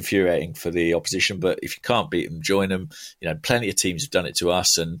know it's infuriating for the opposition, but if you can't beat them, join them. Plenty of teams have done it to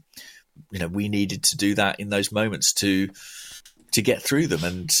us, and we needed to do that in those moments to get through them.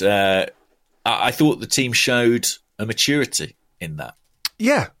 And I thought the team showed a maturity in that.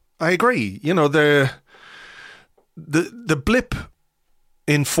 Yeah, I agree. The blip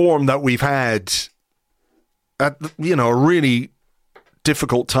in form that we've had at a really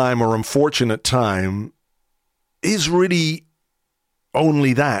difficult time or unfortunate time is really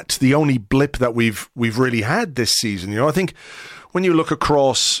only that, the only blip that we've really had this season. I think when you look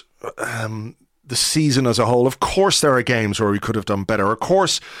across the season as a whole, of course there are games where we could have done better. Of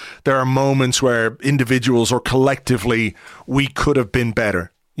course there are moments where individuals or collectively we could have been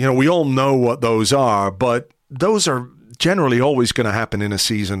better. We all know what those are, but those are generally always going to happen in a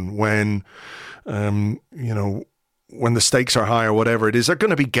season when when the stakes are high or whatever it is, there are going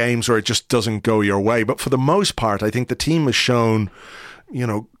to be games where it just doesn't go your way. But for the most part, I think the team has shown,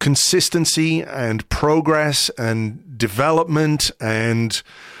 consistency and progress and development. And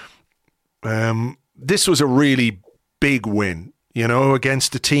this was a really big win,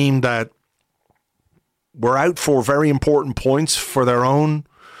 against a team that were out for very important points for their own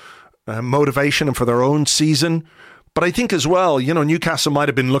motivation and for their own season. But I think as well, Newcastle might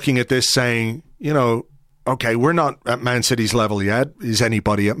have been looking at this saying, okay, we're not at Man City's level yet. Is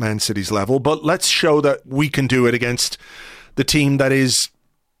anybody at Man City's level? But let's show that we can do it against the team that is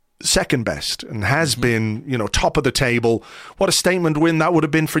second best and has been, top of the table. What a statement win that would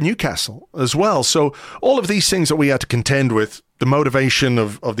have been for Newcastle as well. So all of these things that we had to contend with, the motivation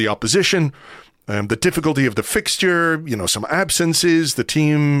of the opposition, the difficulty of the fixture, some absences, the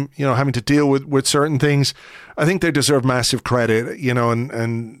team, having to deal with certain things. I think they deserve massive credit,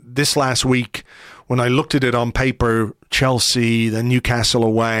 and this last week, when I looked at it on paper, Chelsea, then Newcastle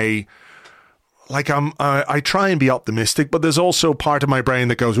away, I try and be optimistic, but there's also part of my brain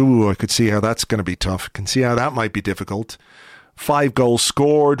that goes, ooh, I could see how that's going to be tough. I can see how that might be difficult. 5 goals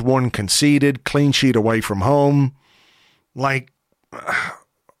scored, 1 conceded, clean sheet away from home. You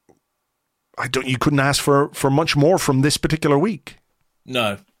couldn't ask for much more from this particular week.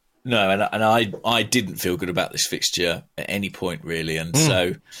 No, and I didn't feel good about this fixture at any point, really. And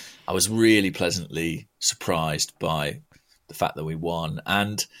so I was really pleasantly surprised by the fact that we won.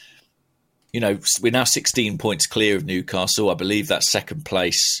 And, we're now 16 points clear of Newcastle. I believe that's second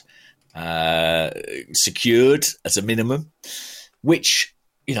place secured as a minimum, which,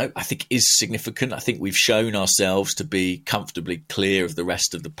 I think is significant. I think we've shown ourselves to be comfortably clear of the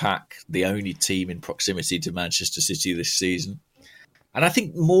rest of the pack, the only team in proximity to Manchester City this season. And I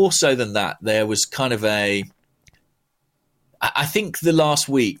think more so than that, there was kind of I think the last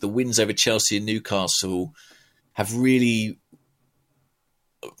week, the wins over Chelsea and Newcastle have really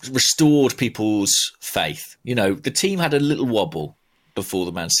restored people's faith. The team had a little wobble before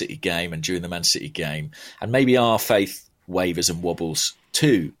the Man City game and during the Man City game, and maybe our faith wavers and wobbles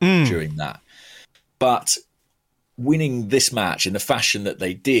too during that. But winning this match in the fashion that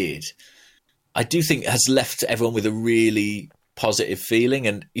they did, I do think has left everyone with a really positive feeling.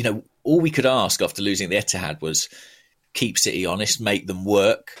 And, all we could ask after losing the Etihad was keep City honest, make them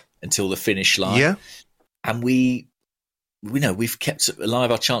work until the finish line. Yeah. And we've kept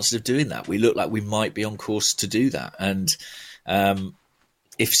alive our chances of doing that. We look like we might be on course to do that. And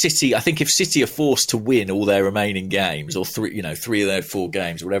if City are forced to win all their remaining games, or 3 of their 4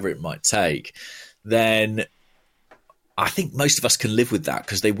 games, whatever it might take, then I think most of us can live with that,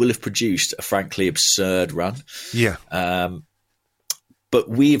 because they will have produced a frankly absurd run. Yeah. But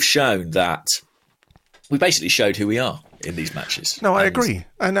we have shown that we basically showed who we are in these matches. No, I agree.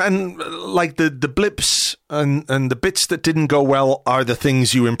 And like the blips and the bits that didn't go well are the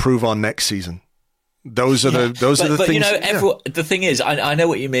things you improve on next season. Those are the things. The thing is, I know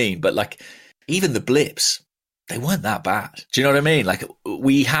what you mean, but even the blips, they weren't that bad. Do you know what I mean?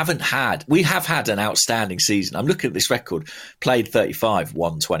 We have had an outstanding season. I'm looking at this record: played 35,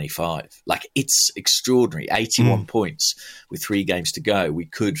 won 25. It's extraordinary. 81 points with 3 games to go. We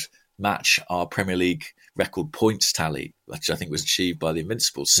could match our Premier League record points tally, which I think was achieved by the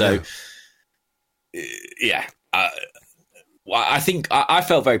Invincibles. So, I think I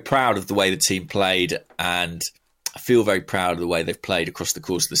felt very proud of the way the team played, and I feel very proud of the way they've played across the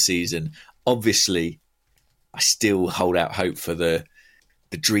course of the season. Obviously, I still hold out hope for the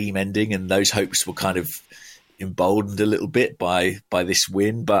dream ending, and those hopes were kind of emboldened a little bit by this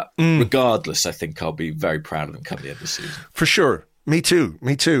win. But regardless, I think I'll be very proud of them come the end of the season. For sure. Me too.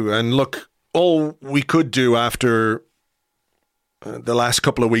 And look, all we could do after the last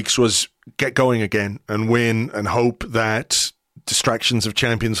couple of weeks was get going again and win, and hope that distractions of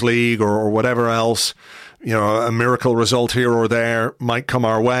Champions League or whatever else, a miracle result here or there might come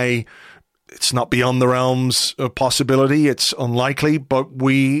our way. It's not beyond the realms of possibility. It's unlikely, but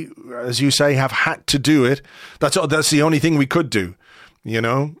we, as you say, have had to do it. That's the only thing we could do,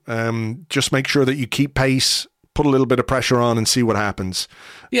 just make sure that you keep pace, put a little bit of pressure on, and see what happens.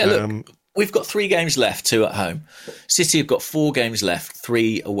 Yeah, look, we've got 3 games left, 2 at home. City have got 4 games left,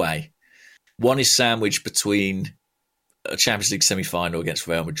 3 away. 1 is sandwiched between a Champions League semi-final against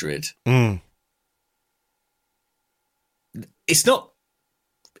Real Madrid. It's not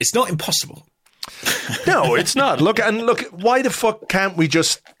impossible. No, it's not. Look, why the fuck can't we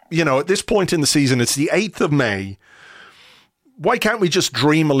just, at this point in the season, it's the 8th of May. Why can't we just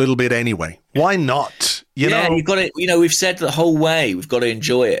dream a little bit anyway? Why not? You've got to, we've said the whole way, we've got to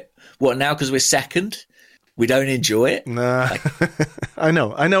enjoy it. What, now because we're second, we don't enjoy it? Nah, I know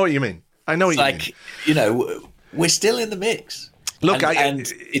what you mean. I know what you mean. Like, we're still in the mix. Look,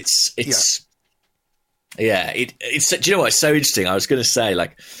 it's do you know what? It's so interesting. I was going to say,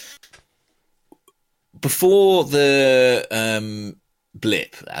 like, before the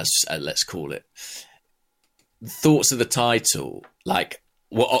blip, as let's call it, thoughts of the title, like,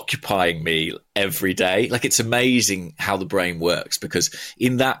 were occupying me every day. Like, it's amazing how the brain works, because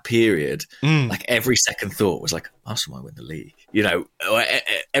in that period, like, every second thought was like, Arsenal might win the league.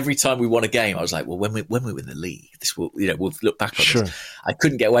 Every time we won a game, I was like, well, when we win the league, this will, we'll look back on this. I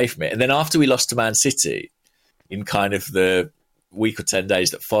couldn't get away from it. And then after we lost to Man City in kind of the week or 10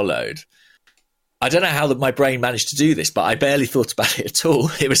 days that followed, I don't know how my brain managed to do this, but I barely thought about it at all.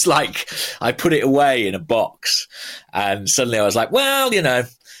 It was like I put it away in a box, and suddenly I was like, well,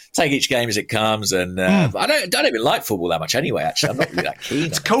 take each game as it comes. And I don't even like football that much anyway, actually. I'm not really that keen.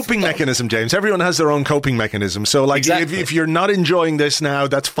 It's a coping mechanism, James. Everyone has their own coping mechanism. So, like, exactly. if you're not enjoying this now,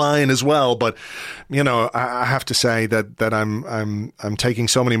 that's fine as well. But, I have to say that I'm taking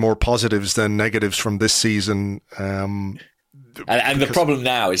so many more positives than negatives from this season. And the problem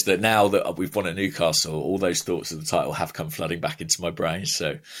now is that now that we've won at Newcastle, all those thoughts of the title have come flooding back into my brain.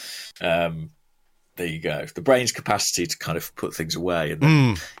 So there you go. The brain's capacity to kind of put things away and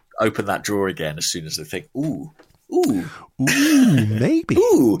then open that drawer again as soon as they think, ooh, maybe.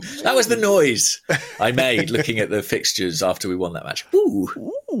 Ooh, that was the noise I made looking at the fixtures after we won that match.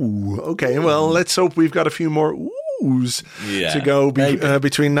 Ooh. Okay, well, let's hope we've got a few more to go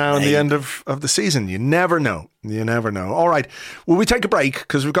between now and the end of the season. You never know. All right. Well, we take a break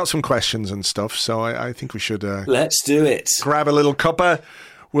because we've got some questions and stuff. So I think we should... let's do it. Grab a little cuppa.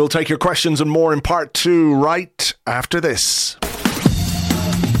 We'll take your questions and more in part 2 right after this.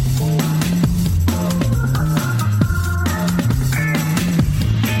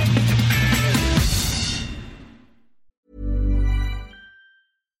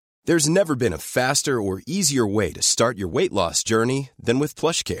 There's never been a faster or easier way to start your weight loss journey than with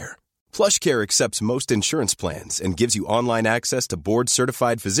PlushCare. PlushCare accepts most insurance plans and gives you online access to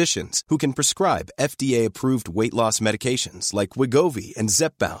board-certified physicians who can prescribe FDA-approved weight loss medications like Wegovy and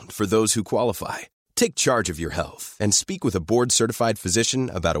Zepbound for those who qualify. Take charge of your health and speak with a board-certified physician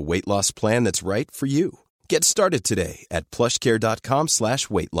about a weight loss plan that's right for you. Get started today at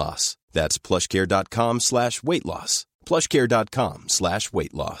plushcare.com/weight loss. That's plushcare.com/weight loss.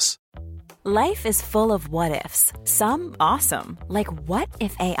 plushcare.com/weight loss. Life is full of what-ifs. Some awesome, like what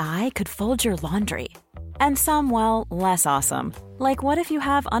if AI could fold your laundry? And some, well, less awesome, like what if you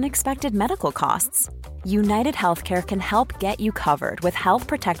have unexpected medical costs? United Healthcare can help get you covered with Health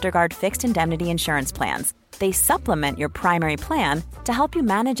Protector Guard fixed indemnity insurance plans. They supplement your primary plan to help you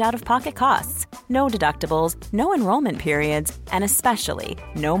manage out-of-pocket costs. No deductibles, no enrollment periods, and especially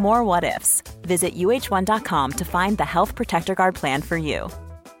no more what-ifs. Visit uh1.com to find the Health Protector Guard plan for you.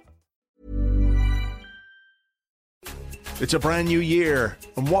 It's a brand new year,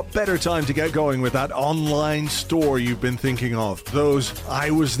 and what better time to get going with that online store you've been thinking of? Those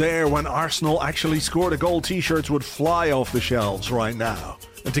 "I was there when Arsenal actually scored a goal" t-shirts would fly off the shelves right now.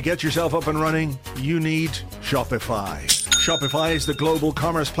 And to get yourself up and running, you need Shopify. Shopify is the global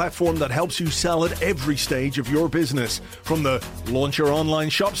commerce platform that helps you sell at every stage of your business. From the launch your online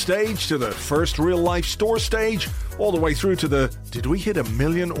shop stage to the first real-life store stage, all the way through to the "did we hit 1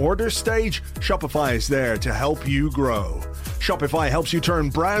 million orders" stage, Shopify is there to help you grow. Shopify helps you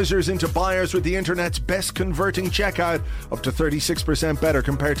turn browsers into buyers with the internet's best converting checkout, up to 36% better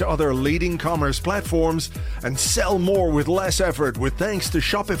compared to other leading commerce platforms, and sell more with less effort with thanks to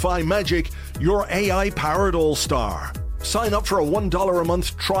Shopify Magic, your AI-powered all-star. Sign up for a $1 a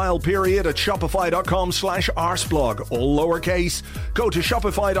month trial period at shopify.com/arseblog, all lowercase. Go to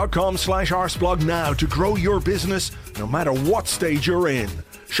shopify.com/arseblog now to grow your business no matter what stage you're in.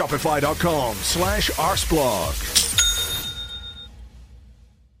 Shopify.com/arseblog.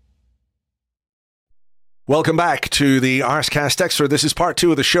 Welcome back to the Arsecast Extra. This is part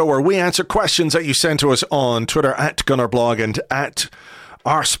 2 of the show where we answer questions that you send to us on Twitter at GunnerBlog and at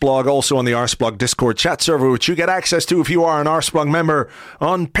Arseblog, also on the Arseblog Discord chat server, which you get access to if you are an Arseblog member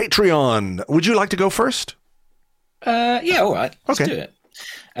on Patreon. Would you like to go first? Yeah, all right. Let's Okay. do it.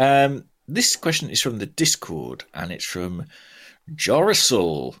 This question is from the Discord, and it's from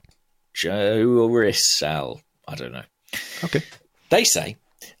Jorisal. Jorisal. I don't know. Okay. They say,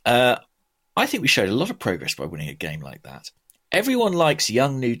 I think we showed a lot of progress by winning a game like that. Everyone likes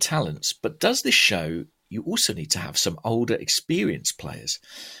young new talents, but does this show you also need to have some older, experienced players?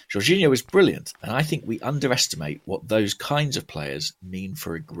 Jorginho was brilliant, and I think we underestimate what those kinds of players mean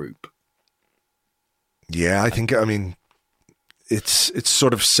for a group. Yeah, I mean, it's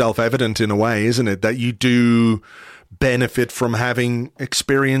sort of self-evident in a way, isn't it, that you do benefit from having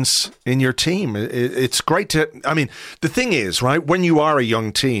experience in your team. It's great to, I mean, the thing is, right, when you are a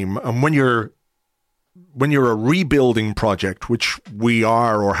young team and when you're a rebuilding project, which we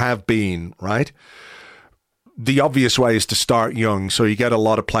are or have been, right, the obvious way is to start young, so you get a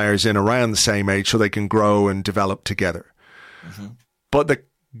lot of players in around the same age so they can grow and develop together. Mm-hmm. But the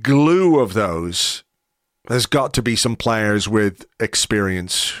glue of those has got to be some players with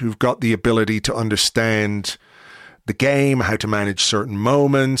experience who've got the ability to understand the game, how to manage certain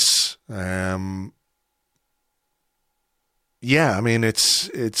moments. Yeah, I mean,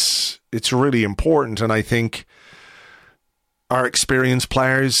 it's really important, and I think our experienced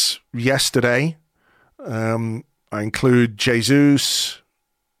players yesterday, I include Jesus,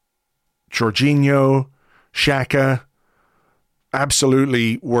 Jorginho, Xhaka,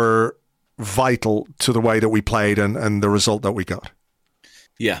 absolutely were vital to the way that we played and the result that we got.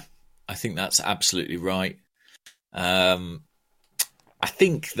 Yeah, I think that's absolutely right. I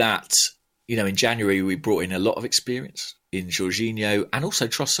think that, in January we brought in a lot of experience in Jorginho and also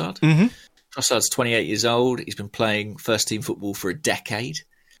Trossard. Mm-hmm. Trossard's 28 years old. He's been playing first-team football for a decade.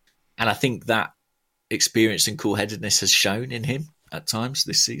 And I think that experience and cool-headedness has shown in him at times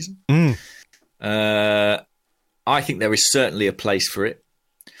this season. I think there is certainly a place for it.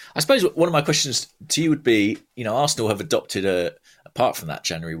 I suppose one of my questions to you would be, Arsenal have adopted, apart from that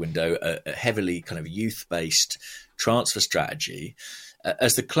January window, a heavily kind of youth-based transfer strategy.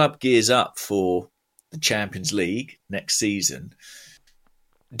 As the club gears up for the Champions League next season,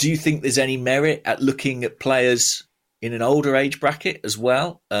 do you think there's any merit at looking at players in an older age bracket as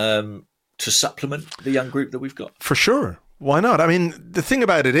well to supplement the young group that we've got? For sure. Why not? I mean, the thing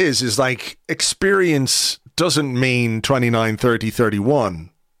about it is like experience doesn't mean 29, 30, 31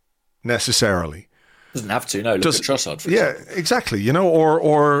 necessarily. Doesn't have to. No, look at Trossard. Yeah, exactly.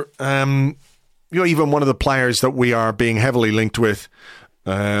 Or even one of the players that we are being heavily linked with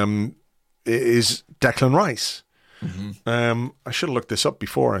is Declan Rice. Mm-hmm. I should have looked this up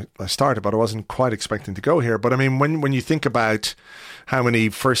before I started, but I wasn't quite expecting to go here. But I mean, when you think about how many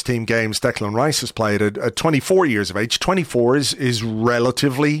first-team games Declan Rice has played at 24 years of age, 24 is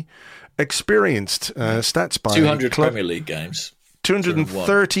relatively experienced. Stats by 200 Premier League games.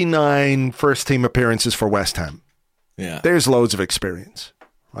 239 first-team appearances for West Ham. Yeah, there's loads of experience,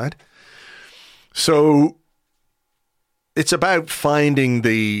 right? So it's about finding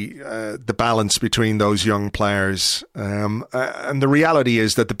the balance between those young players. And the reality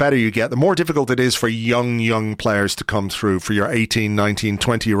is that the better you get, the more difficult it is for young players to come through, for your 18, 19,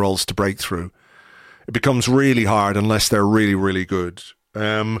 20-year-olds to break through. It becomes really hard unless they're really, really good.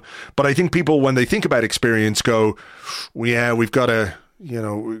 But I think people, when they think about experience, go, well, yeah, we've got to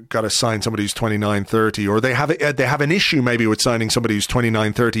sign somebody who's 29, 30, or they have an issue maybe with signing somebody who's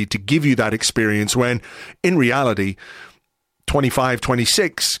 29, 30 to give you that experience, when in reality 25,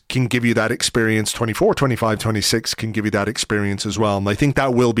 26 can give you that experience. 24, 25, 26 can give you that experience as well. And I think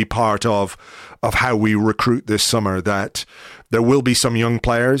that will be part of how we recruit this summer, that there will be some young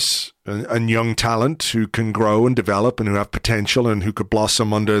players and young talent who can grow and develop and who have potential and who could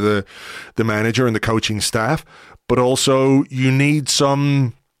blossom under the manager and the coaching staff. But also you need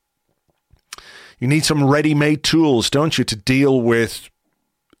some ready-made tools, don't you, to deal with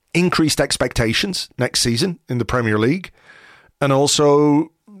increased expectations next season in the Premier League. And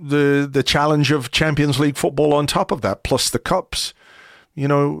also the challenge of Champions League football on top of that, plus the cups. They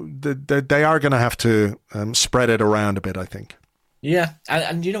are going to have to spread it around a bit, I think. Yeah,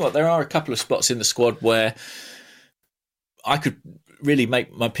 and you know what? There are a couple of spots in the squad where I could really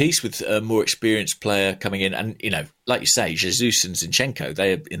make my peace with a more experienced player coming in. And, like you say, Jesus and Zinchenko,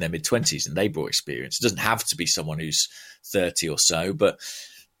 they are in their mid-20s and they brought experience. It doesn't have to be someone who's 30 or so. But,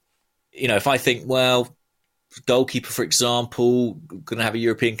 if I think, well, goalkeeper, for example, going to have a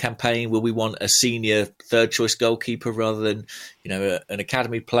European campaign, will we want a senior third-choice goalkeeper rather than, an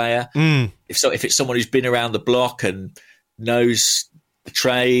academy player? If it's someone who's been around the block and knows the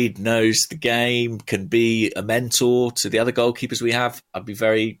trade, knows the game, can be a mentor to the other goalkeepers we have, I'd be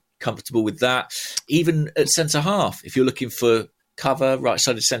very comfortable with that. Even at centre-half, if you're looking for cover,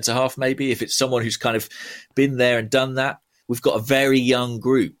 right-sided centre-half maybe, if it's someone who's kind of been there and done that. We've got a very young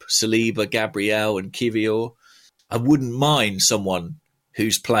group, Saliba, Gabriel and Kivior. I wouldn't mind someone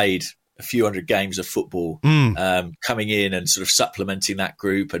who's played a few hundred games of football coming in and sort of supplementing that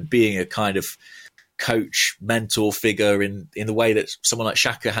group and being a kind of coach, mentor figure in the way that someone like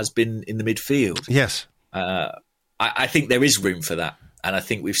Xhaka has been in the midfield. Yes. I think there is room for that. And I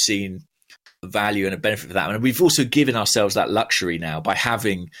think we've seen a value and a benefit for that. And we've also given ourselves that luxury now by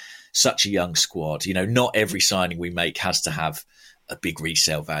having such a young squad. Not every signing we make has to have a big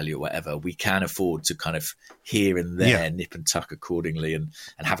resale value or whatever, we can afford to kind of here and there nip and tuck accordingly and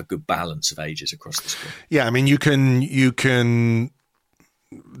have a good balance of ages across the squad. Yeah, I mean, you can.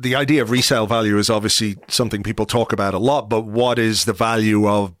 The idea of resale value is obviously something people talk about a lot, but what is the value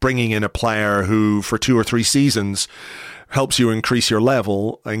of bringing in a player who for 2 or 3 seasons helps you increase your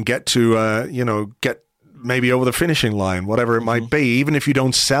level and get to, get maybe over the finishing line, whatever it might be, even if you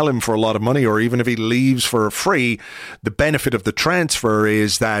don't sell him for a lot of money or even if he leaves for free, the benefit of the transfer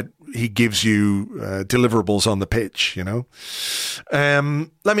is that he gives you deliverables on the pitch,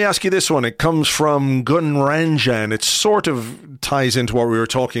 Let me ask you this one. It comes from Gun Ranjan. It sort of ties into what we were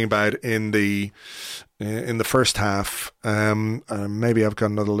talking about in the first half. Maybe I've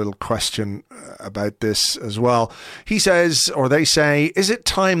got another little question about this as well. He says, or they say, is it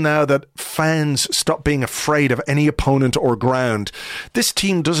time now that fans stop being afraid of any opponent or ground? This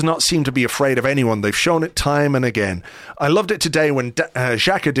team does not seem to be afraid of anyone. They've shown it time and again. I loved it today when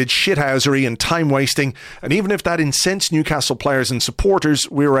Xhaka did shithousery and time wasting, and even if that incensed Newcastle players and supporters,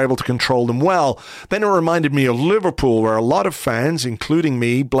 we were able to control them well. Then it reminded me of Liverpool, where a lot of fans, including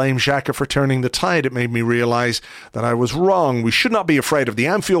me, blame Xhaka for turning the tide. It made me realise that I was wrong. We should not be afraid of the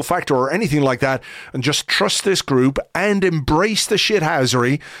Anfield factor or anything like that, and just trust this group and embrace the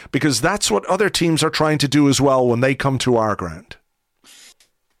shithousery, because that's what other teams are trying to do as well when they come to our ground.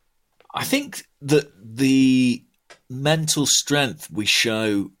 I think that the mental strength we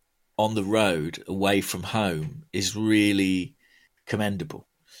show on the road away from home is really commendable.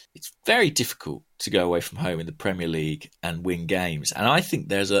 It's very difficult to go away from home in the Premier League and win games. And I think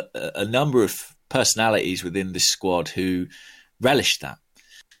there's a number of personalities within this squad who relish that.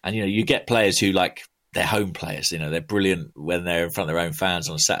 And, you get players who they're home players, they're brilliant when they're in front of their own fans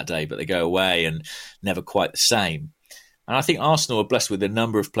on a Saturday, but they go away and never quite the same. And I think Arsenal are blessed with a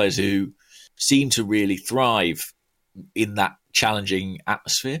number of players who seem to really thrive in that challenging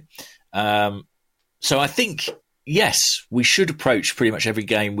atmosphere. So I think, yes, we should approach pretty much every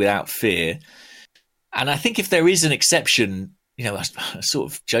game without fear. And I think if there is an exception, I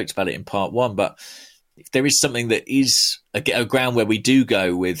sort of joked about it in part 1, but if there is something that is a ground where we do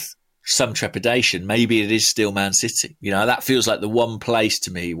go with some trepidation, maybe it is still Man City. That feels like the one place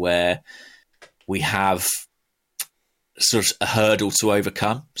to me where we have sort of a hurdle to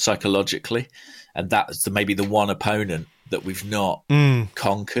overcome psychologically. And that's maybe the one opponent that we've not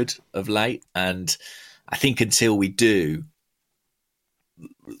conquered of late. And I think until we do,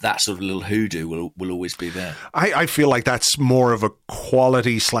 that sort of little hoodoo will always be there. I feel like that's more of a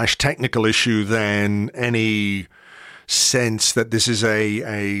quality/technical issue than any sense that this is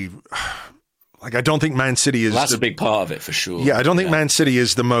I don't think Man City is... Well, that's a big part of it for sure. Yeah, I don't think Man City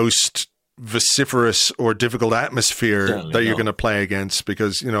is the most vociferous or difficult atmosphere Certainly that you're not. going to play against,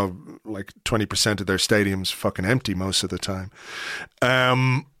 because 20% of their stadium's fucking empty most of the time.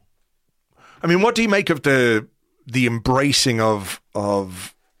 What do you make of the embracing of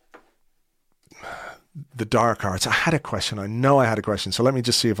the dark arts? I had a question. I know I had a question. So let me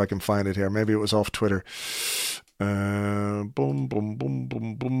just see if I can find it here. Maybe it was off Twitter. Boom, boom, boom,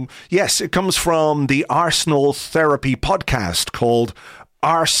 boom, boom. Yes, it comes from the Arsenal Therapy podcast called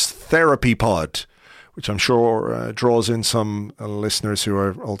Arse Therapy Pod, which I'm sure draws in some listeners who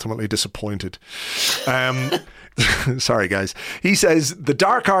are ultimately disappointed. Sorry, guys. He says, the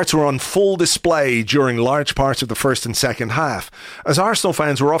dark arts were on full display during large parts of the first and second half. As Arsenal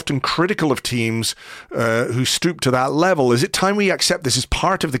fans, we're often critical of teams who stoop to that level. Is it time we accept this is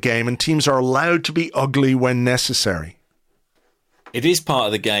part of the game and teams are allowed to be ugly when necessary? It is part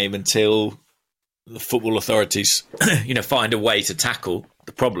of the game until the football authorities, find a way to tackle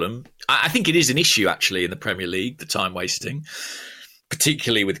the problem. I think it is an issue, actually, in the Premier League, the time wasting,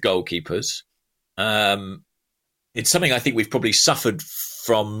 particularly with goalkeepers. It's something I think we've probably suffered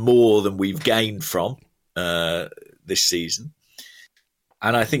from more than we've gained from this season.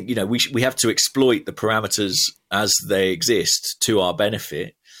 And I think, we have to exploit the parameters as they exist to our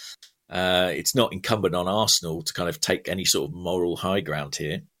benefit. It's not incumbent on Arsenal to kind of take any sort of moral high ground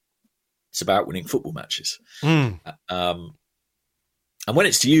here. It's about winning football matches. And when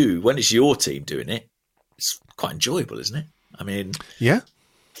it's your team doing it, it's quite enjoyable, isn't it? I mean, yeah.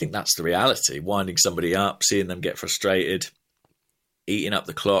 I think that's the reality. Winding somebody up, seeing them get frustrated, eating up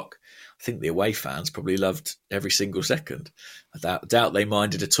the clock. I think the away fans probably loved every single second. I doubt they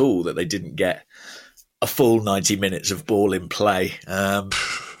minded at all that they didn't get a full 90 minutes of ball in play. I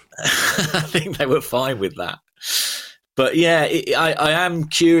think they were fine with that. But yeah, I am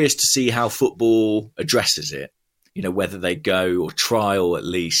curious to see how football addresses it. Whether they go or trial at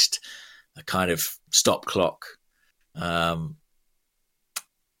least a kind of stop clock.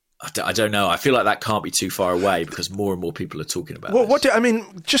 I don't know. I feel like that can't be too far away because more and more people are talking about Well,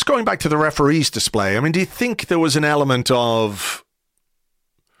 this. just going back to the referee's display, do you think there was an element of,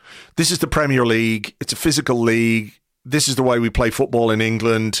 this is the Premier League, it's a physical league, this is the way we play football in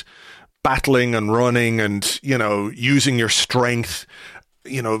England, battling and running and, using your strength,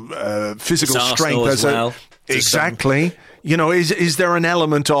 physical strength as well, exactly. Is there an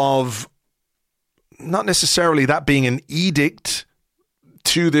element of not necessarily that being an edict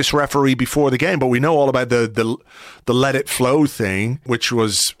to this referee before the game, but we know all about the let it flow thing, which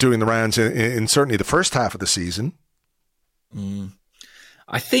was doing the rounds in certainly the first half of the season.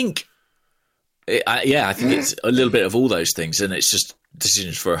 I think it's a little bit of all those things, and it's just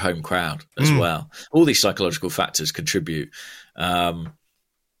decisions for a home crowd as well. All these psychological factors contribute. And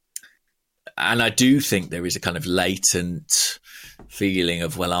I do think there is a kind of latent feeling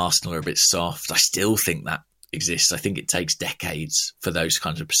of, well, Arsenal are a bit soft. I still think that exists. I think it takes decades for those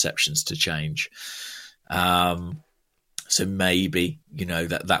kinds of perceptions to change. So maybe,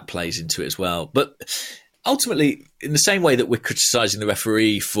 that plays into it as well. But ultimately, in the same way that we're criticising the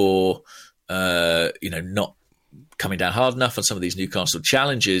referee for, not coming down hard enough on some of these Newcastle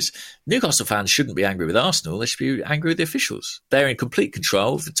challenges, Newcastle fans shouldn't be angry with Arsenal. They should be angry with the officials. They're in complete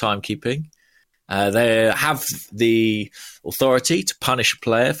control of the timekeeping. They have the authority to punish a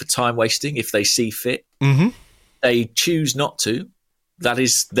player for time wasting if they see fit. Mm-hmm. They choose not to. That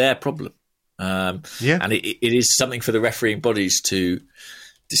is their problem. And it is something for the refereeing bodies to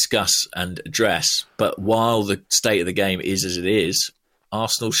discuss and address. But while the state of the game is as it is,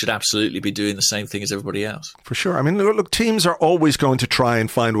 Arsenal should absolutely be doing the same thing as everybody else. For sure. Look, teams are always going to try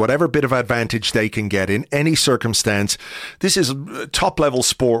and find whatever bit of advantage they can get in any circumstance. This is a top-level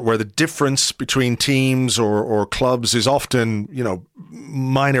sport where the difference between teams or clubs is often,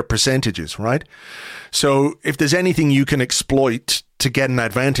 minor percentages, right? So if there's anything you can exploit to get an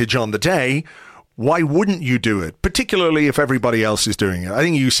advantage on the day, why wouldn't you do it? Particularly if everybody else is doing it. I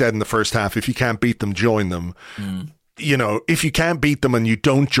think you said in the first half, if you can't beat them, join them. If you can't beat them and you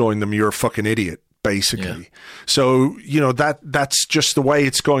don't join them, you're a fucking idiot, basically. Yeah. So, that's just the way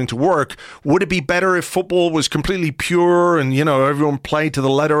it's going to work. Would it be better if football was completely pure and, everyone played to the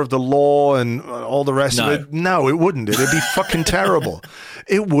letter of the law and all the rest of it? No, it wouldn't. It'd be fucking terrible.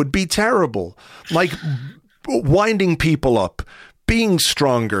 It would be terrible. Like winding people up, being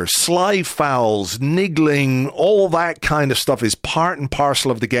stronger, sly fouls, niggling, all that kind of stuff is part and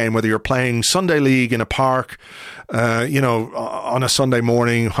parcel of the game, whether you're playing Sunday League in a park, on a Sunday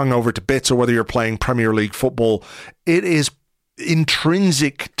morning, hungover to bits, or whether you're playing Premier League football. It is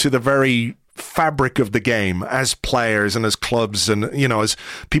intrinsic to the very fabric of the game as players and as clubs and, as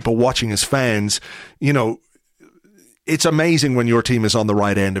people watching as fans. It's amazing when your team is on the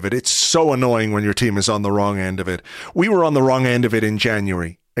right end of it. It's so annoying when your team is on the wrong end of it. We were on the wrong end of it in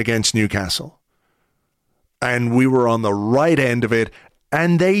January against Newcastle. And we were on the right end of it,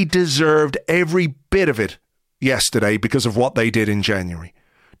 and they deserved every bit of it yesterday because of what they did in January.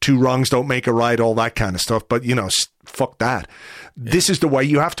 Two wrongs don't make a right, all that kind of stuff. But, fuck that. Yeah. This is the way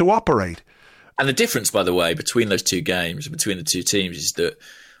you have to operate. And the difference, by the way, between those two games, between the two teams, is that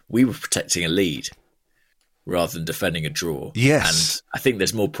we were protecting a lead rather than defending a draw. Yes. And I think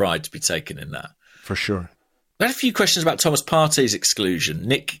there's more pride to be taken in that. For sure. I had a few questions about Thomas Partey's exclusion.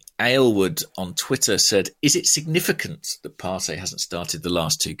 Nick Aylward on Twitter said, is it significant that Partey hasn't started the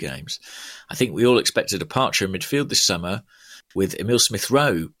last two games? I think we all expected a departure in midfield this summer, with Emile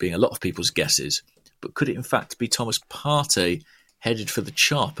Smith-Rowe being a lot of people's guesses. But could it in fact be Thomas Partey headed for the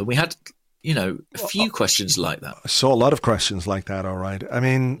chop? And we had, a few questions like that. I saw a lot of questions like that, all right.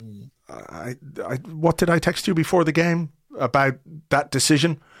 What did I text you before the game about that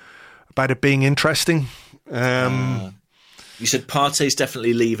decision? About it being interesting? You said Partey's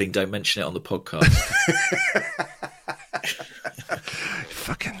definitely leaving. Don't mention it on the podcast.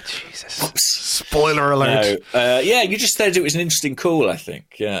 Fucking Jesus. Oops. Spoiler alert. No. You just said it was an interesting call, I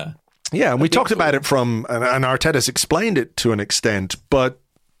think. Yeah. Yeah, and we talked about it and Arteta's explained it to an extent, but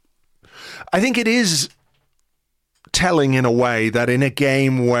I think it is telling in a way that in a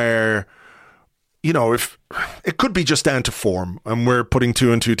game where, if it could be just down to form and we're putting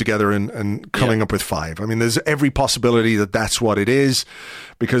 2 and 2 together and coming up with 5. There's every possibility that that's what it is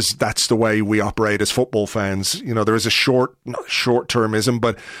because that's the way we operate as football fans. There is a short-termism,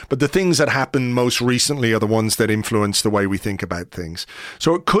 but the things that happen most recently are the ones that influence the way we think about things.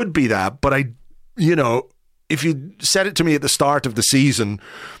 So it could be that, but if you said it to me at the start of the season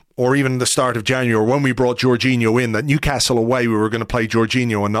or even the start of January when we brought Jorginho in, that Newcastle away we were going to play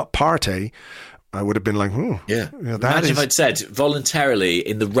Jorginho and not Partey, I would have been like, yeah. that Imagine if I'd said voluntarily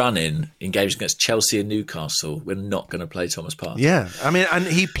in the run-in in games against Chelsea and Newcastle, we're not going to play Thomas Partey. Yeah, I mean, and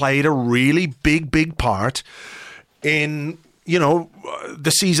he played a really big part in,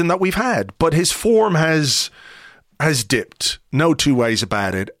 the season that we've had. But his form has dipped. No two ways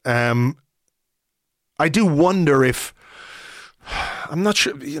about it. I do wonder if, I'm not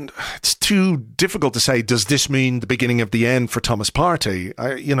sure, it's too difficult to say, does this mean the beginning of the end for Thomas Partey?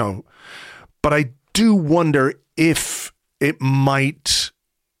 But I do wonder if it might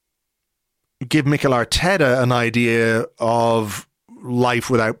give Mikel Arteta an idea of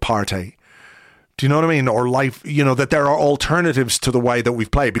life without Partey. Do you know what I mean? Or life, that there are alternatives to the way that we've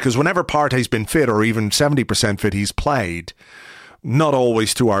played. Because whenever Partey's been fit, or even 70% fit, he's played, not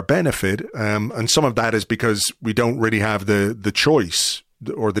always to our benefit. And some of that is because we don't really have the choice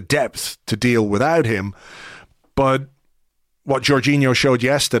or the depth to deal without him. But what Jorginho showed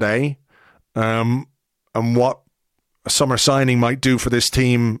yesterday, and what a summer signing might do for this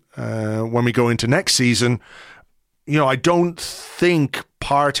team when we go into next season, I don't think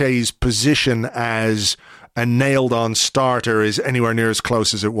Partey's position as a nailed-on starter is anywhere near as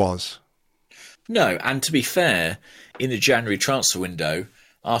close as it was. No, and to be fair, in the January transfer window,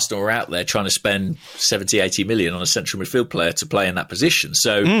 Arsenal were out there trying to spend 70, 80 million on a central midfield player to play in that position.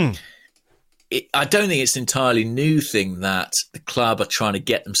 So I don't think it's an entirely new thing that the club are trying to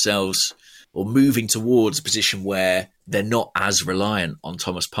get themselves or moving towards a position where they're not as reliant on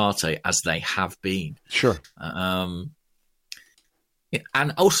Thomas Partey as they have been. Sure.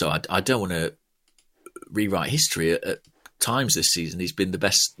 And also, I don't want to rewrite history. At times this season, he's been the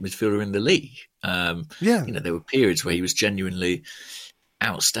best midfielder in the league. There were periods where he was genuinely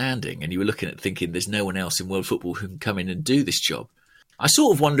outstanding, and you were looking at thinking there's no one else in world football who can come in and do this job. I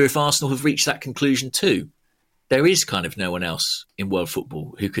sort of wonder if Arsenal have reached that conclusion too. There is kind of no one else in world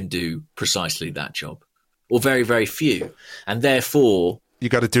football who can do precisely that job, or very, very few. And therefore, you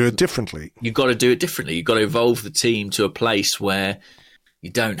got to do it differently. You've got to do it differently. You've got to evolve the team to a place where you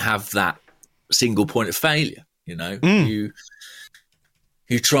don't have that single point of failure. You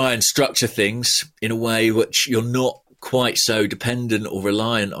try and structure things in a way which you're not quite so dependent or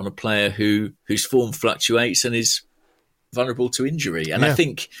reliant on a player whose form fluctuates and is vulnerable to injury. And I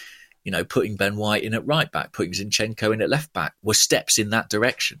think, putting Ben White in at right back, putting Zinchenko in at left back were steps in that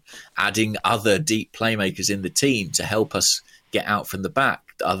direction. Adding other deep playmakers in the team to help us get out from the back,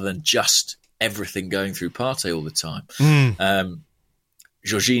 other than just everything going through Partey all the time.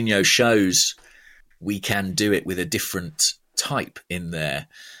 Jorginho shows we can do it with a different type in there.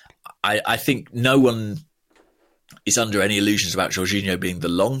 I think no one is under any illusions about Jorginho being the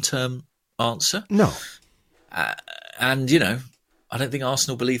long-term answer. No. And, I don't think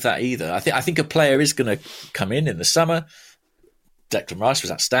Arsenal believe that either. I think a player is going to come in the summer. Declan Rice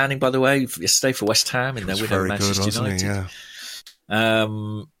was outstanding, by the way, yesterday for West Ham in their win over Manchester United.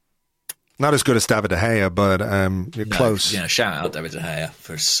 Not as good as David De Gea, but you're close. Yeah, shout out David De Gea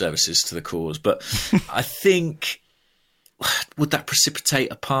for his services to the cause. But I think, would that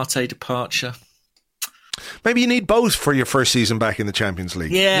precipitate a Partey departure? Maybe you need both for your first season back in the Champions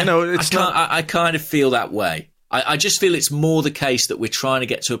League. Yeah, I kind of feel that way. I just feel it's more the case that we're trying to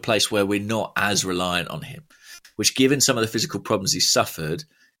get to a place where we're not as reliant on him, which, given some of the physical problems he's suffered,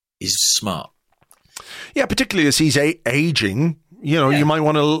 is smart. Yeah, particularly as he's aging, you might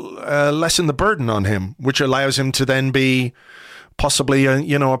want to lessen the burden on him, which allows him to then be possibly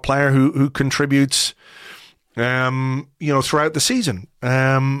a player who contributes, throughout the season.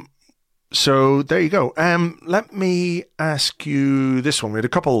 So there you go. Let me ask you this one. We had a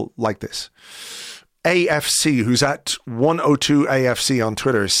couple like this. AFC, who's at 102 AFC on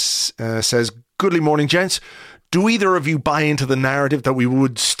Twitter, says, "Goodly morning, gents. Do either of you buy into the narrative that we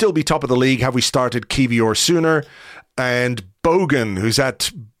would still be top of the league had we started Kiwior sooner?" And Bogan, who's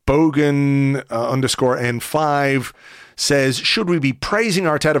at Bogan _N5, says, "Should we be praising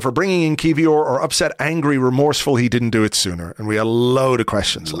Arteta for bringing in Kiwior, or upset, angry, remorseful he didn't do it sooner?" And we had a load of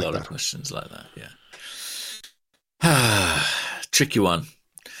questions like that. A lot of questions like that, yeah. Tricky one.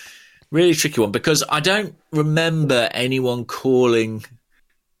 Really tricky one, because I don't remember anyone calling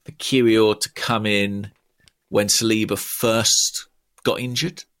for Kiwior to come in when Saliba first got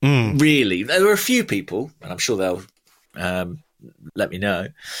injured. Really. There were a few people, and I'm sure they'll let me know.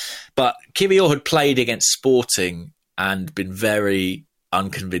 But Kiwior had played against Sporting and been very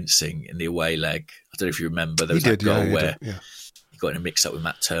unconvincing in the away leg. I don't know if you remember. There was that goal where he got in a mix-up with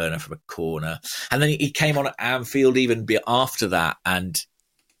Matt Turner from a corner. And then he came on at Anfield even after that, and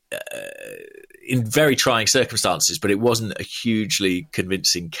in very trying circumstances, but it wasn't a hugely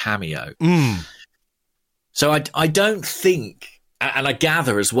convincing cameo. So I don't think And I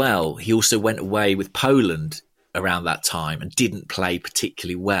gather as well, he also went away with Poland around that time and didn't play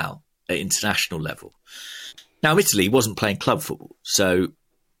particularly well at international level. Now, Italy, he wasn't playing club football, so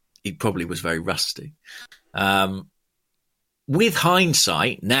he probably was very rusty. With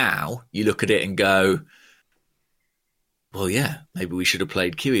hindsight, now you look at it and go, well, yeah, maybe we should have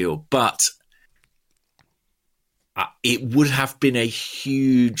played Kiwior, but it would have been a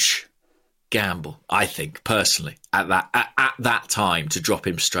huge gamble, I think, personally, at that time to drop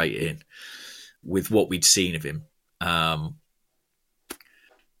him straight in with what we'd seen of him.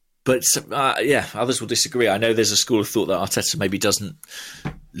 But others will disagree. I know there's a school of thought that Arteta maybe doesn't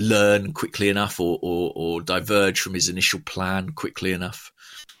learn quickly enough or diverge from his initial plan quickly enough.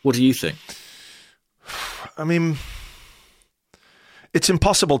 What do you think? I mean, it's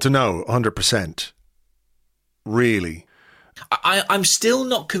impossible to know 100%, really. I'm still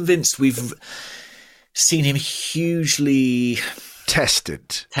not convinced we've seen him hugely tested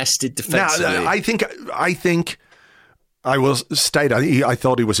defensively. Now, I think I will state I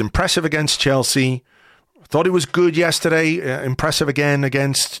thought he was impressive against Chelsea. Thought he was good yesterday. Impressive again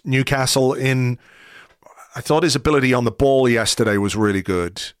against Newcastle. I thought his ability on the ball yesterday was really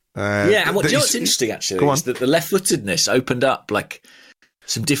good. And what's interesting actually is that the left-footedness opened up like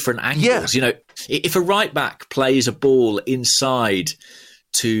some different angles. Yeah. You know, if a right back plays a ball inside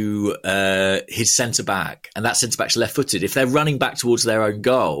to his centre back, and that centre back's left-footed, if they're running back towards their own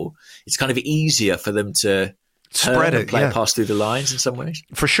goal, it's kind of easier for them to spread it, play a pass through the lines in some ways.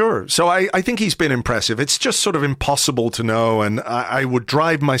 For sure. So I think he's been impressive. It's just sort of impossible to know, and I would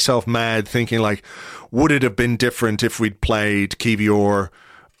drive myself mad thinking like, would it have been different if we'd played Kiwior?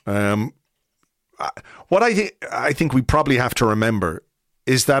 What I think we probably have to remember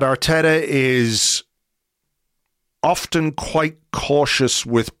is that Arteta is often quite cautious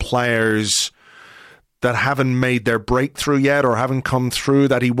with players that haven't made their breakthrough yet or haven't come through,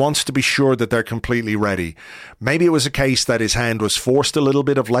 that he wants to be sure that they're completely ready. Maybe it was a case that his hand was forced a little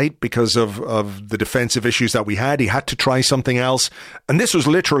bit of late because of the defensive issues that we had. He had to try something else. And this was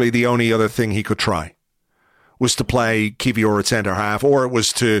literally the only other thing he could try, was to play Kiwior at centre-half, or it was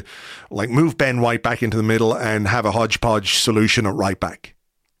to like move Ben White back into the middle and have a hodgepodge solution at right-back.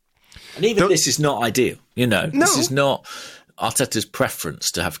 And even this is not ideal, you know. No. This is not Arteta's preference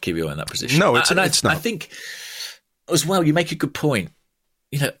to have Kiwior in that position. No, it's not. I think, as well, you make a good point.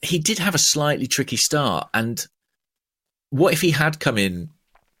 You know, he did have a slightly tricky start. And what if he had come in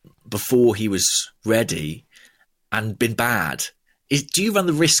before he was ready and been bad? Do you run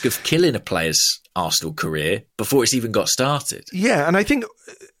the risk of killing a player's Arsenal career before it's even got started? Yeah, and I think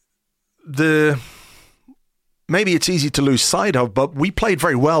maybe it's easy to lose sight of, but we played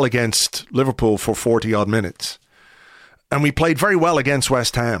very well against Liverpool for 40-odd minutes. And we played very well against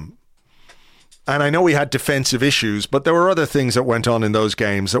West Ham. And I know we had defensive issues, but there were other things that went on in those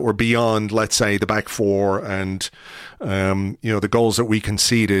games that were beyond, let's say, the back four and, the goals that we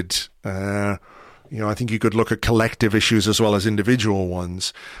conceded. I think you could look at collective issues as well as individual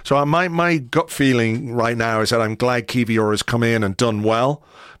ones. So my gut feeling right now is that I'm glad Kiwior has come in and done well,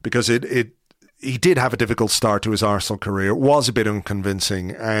 because he did have a difficult start to his Arsenal career. It was a bit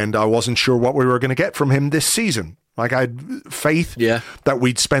unconvincing, and I wasn't sure what we were going to get from him this season. Like, I had faith that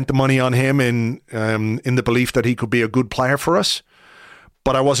we'd spent the money on him in the belief that he could be a good player for us,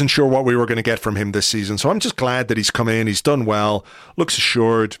 but I wasn't sure what we were going to get from him this season. So I'm just glad that he's come in, he's done well, looks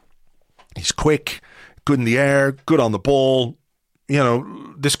assured, he's quick, good in the air, good on the ball. You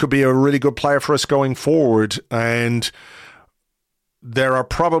know, this could be a really good player for us going forward, and there are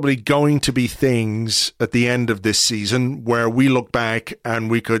probably going to be things at the end of this season where we look back and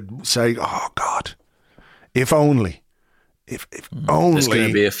we could say, oh God, if only. If only. There's going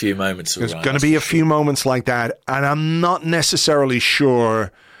to be a few moments. There's going to be a few moments like that. And I'm not necessarily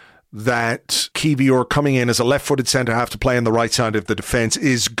sure that Kiwior coming in as a left-footed centre-half to play on the right side of the defence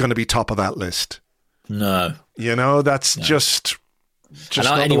is going to be top of that list. No. You know, that's just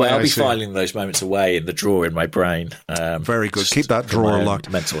anyway, I'll be filing those moments away in the drawer in my brain. Very good. Keep that drawer locked.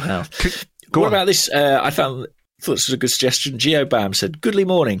 Mental health. What about this? I thought this was a good suggestion. GeoBam said, "Goodly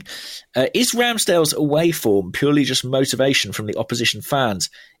morning. Is Ramsdale's away form purely just motivation from the opposition fans?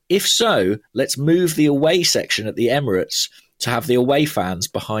 If so, let's move the away section at the Emirates to have the away fans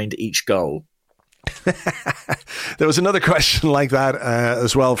behind each goal." There was another question like that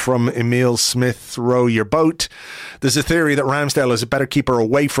as well from Emil Smith. Row your boat. There's a theory that Ramsdale is a better keeper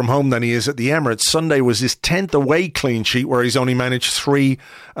away from home than he is at the Emirates. Sunday was his 10th away clean sheet, where he's only managed 3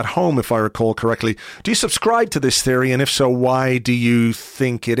 at home, if I recall correctly. Do you subscribe to this theory, and if so, why do you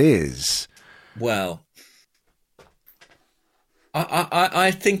think it is? Well,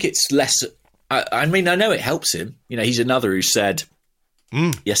 I think it's less I mean, I know it helps him. You know, he's another who said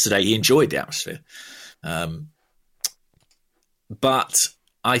yesterday he enjoyed the atmosphere. But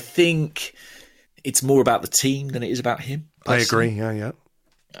I think it's more about the team than it is about him. Personally. I agree. Yeah.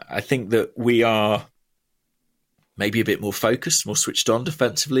 I think that we are maybe a bit more focused, more switched on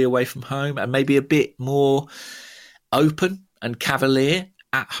defensively away from home, and maybe a bit more open and cavalier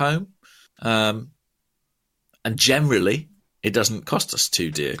at home. And generally, it doesn't cost us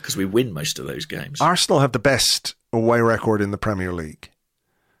too dear because we win most of those games. Arsenal have the best away record in the Premier League.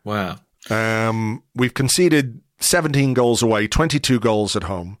 Wow. We've conceded 17 goals away, 22 goals at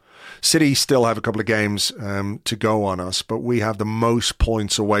home. City still have a couple of games to go on us, but we have the most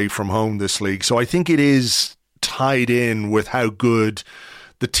points away from home this league. So I think it is tied in with how good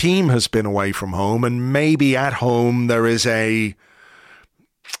the team has been away from home, and maybe at home there is I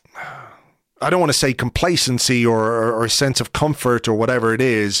don't want to say complacency or a sense of comfort or whatever it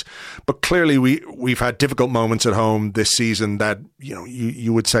is, but clearly we've had difficult moments at home this season that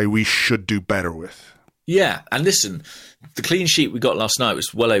you would say we should do better with. Yeah, and listen, the clean sheet we got last night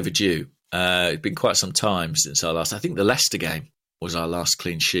was well overdue. It's been quite some time since our last. I think the Leicester game was our last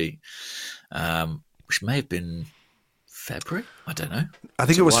clean sheet, which may have been February. I don't know. I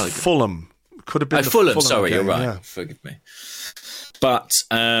think it was Fulham. Could have been Fulham. Sorry, game, you're right. Yeah. Forgive me. But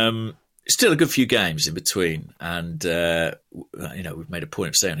still a good few games in between, and we've made a point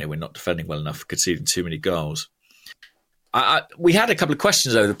of saying here we're not defending well enough, conceding too many goals. We had a couple of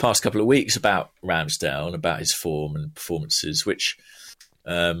questions over the past couple of weeks about Ramsdale and about his form and performances, which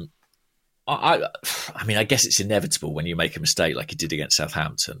I mean, I guess it's inevitable when you make a mistake like he did against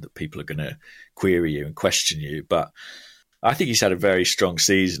Southampton that people are going to query you and question you. But I think he's had a very strong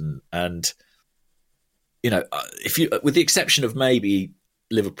season, and with the exception of maybe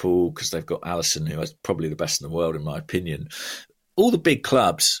Liverpool, because they've got Alisson, who is probably the best in the world in my opinion, all the big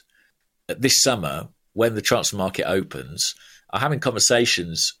clubs this summer, when the transfer market opens, are having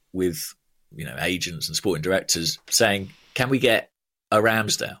conversations with agents and sporting directors saying, can we get a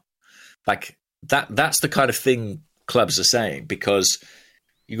Ramsdale? Like that's the kind of thing clubs are saying, because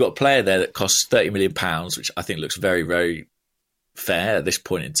you've got a player there that costs £30 million, which I think looks very, very fair at this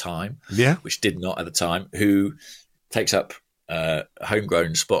point in time, which did not at the time, who takes up a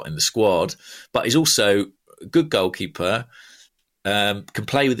homegrown spot in the squad, but is also a good goalkeeper, can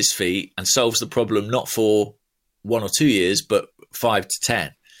play with his feet and solves the problem not for 1 or 2 years, but 5 to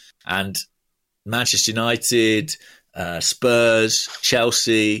 10. And Manchester United, Spurs,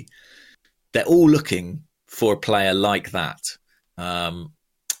 Chelsea, they're all looking for a player like that.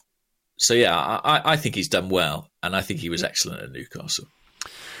 So, yeah, I think he's done well, and I think he was excellent at Newcastle.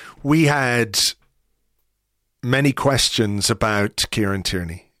 We had many questions about Kieran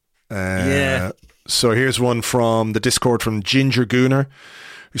Tierney. So here's one from the Discord from Ginger Gooner,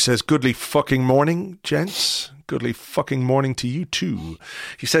 who says, goodly fucking morning, gents. Goodly fucking morning to you too.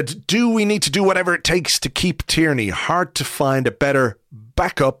 He said, do we need to do whatever it takes to keep Tierney? Hard to find a better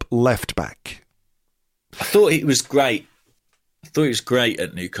backup left back. I thought he was great.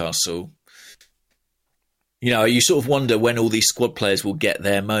 At Newcastle. You sort of wonder when all these squad players will get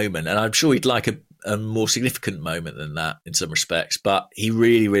their moment. And I'm sure he'd like a more significant moment than that in some respects. But he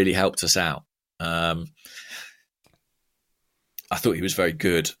really, really helped us out. I thought he was very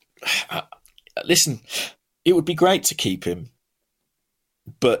good. Listen, it would be great to keep him,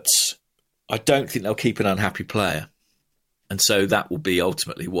 but I don't think they'll keep an unhappy player. And so that will be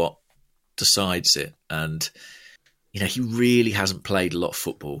ultimately what decides it. And, he really hasn't played a lot of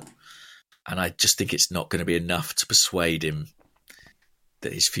football. And I just think it's not going to be enough to persuade him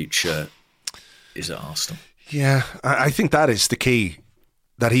that his future is at Arsenal. Yeah, I think that is the key.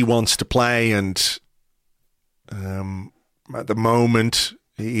 That he wants to play, and at the moment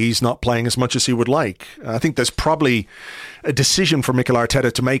he's not playing as much as he would like. I think there's probably a decision for Mikel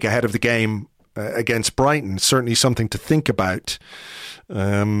Arteta to make ahead of the game against Brighton. Certainly something to think about.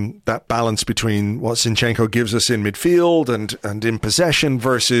 That balance between what Zinchenko gives us in midfield and in possession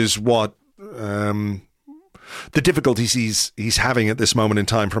versus what the difficulties he's having at this moment in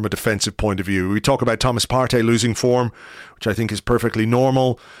time from a defensive point of view. We talk about Thomas Partey losing form, which I think is perfectly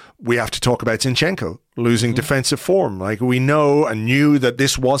normal. We have to talk about Zinchenko losing defensive form. Like, we know and knew that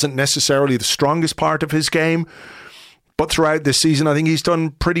this wasn't necessarily the strongest part of his game, but throughout this season, I think he's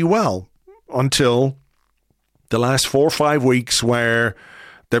done pretty well until the last 4 or 5 weeks, where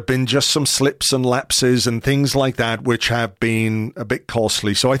there've been just some slips and lapses and things like that, which have been a bit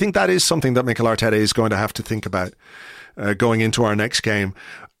costly. So I think that is something that Mikel Arteta is going to have to think about going into our next game.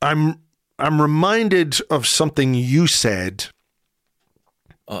 I'm reminded of something you said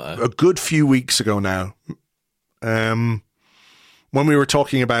a good few weeks ago now. when we were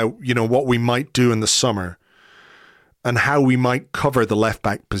talking about, what we might do in the summer and how we might cover the left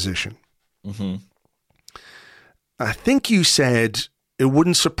back position. Mm-hmm. I think you said it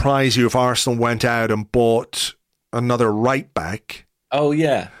wouldn't surprise you if Arsenal went out and bought another right back. Oh,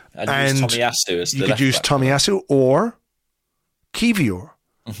 yeah. And use Tomiyasu as the you could use back. Tomiyasu or Kivior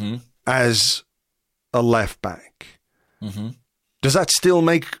Mm-hmm. as a left back. Mm-hmm. Does that still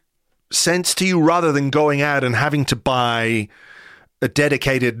make sense to you, rather than going out and having to buy a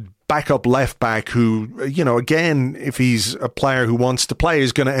dedicated backup left back who, again, if he's a player who wants to play,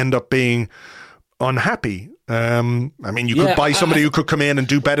 is going to end up being unhappy? You could buy somebody who could come in and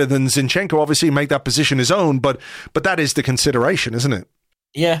do better than Zinchenko, obviously make that position his own, but that is the consideration, isn't it?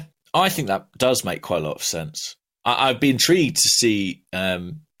 Yeah, I think that does make quite a lot of sense. I'd be intrigued to see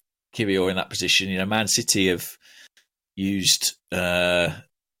Kivior in that position. Man City have used the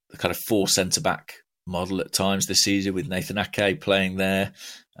kind of 4 centre-back model at times this season with Nathan Ake playing there.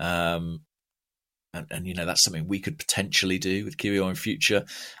 And that's something we could potentially do with Kiwior in future.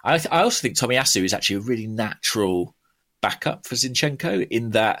 I also think Tomiyasu is actually a really natural backup for Zinchenko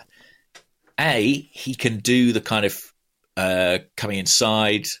in that, A, he can do the kind of coming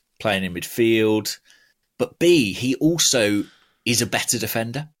inside, playing in midfield, but B, he also is a better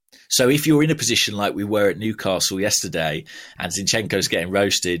defender. So if you're in a position like we were at Newcastle yesterday and Zinchenko's getting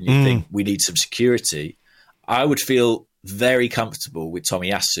roasted and you think we need some security, I would feel very comfortable with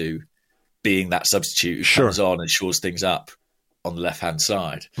Tomiyasu being that substitute who comes on and shores things up on the left-hand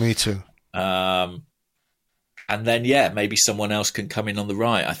side. Me too. And then, maybe someone else can come in on the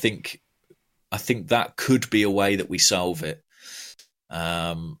right. I think that could be a way that we solve it.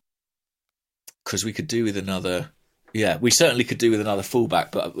 Because we could do with another... Yeah, we certainly could do with another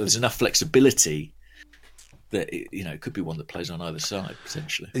fullback, but there's enough flexibility that it could be one that plays on either side,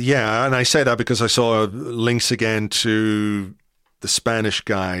 potentially. Yeah, and I say that because I saw links again to the Spanish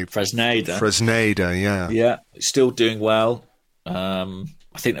guy. Fresneda, yeah. Yeah, still doing well. I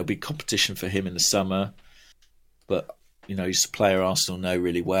think there'll be competition for him in the summer. But, he's a player Arsenal know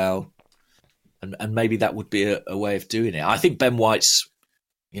really well. And maybe that would be a way of doing it. I think Ben White's,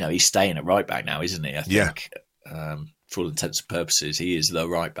 he's staying at right back now, isn't he? I think, for all intents and purposes, he is the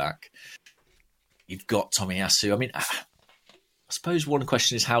right back. You've got Tomiyasu. I mean, I suppose one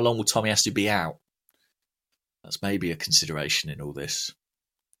question is, how long will Tomiyasu be out? That's maybe a consideration in all this.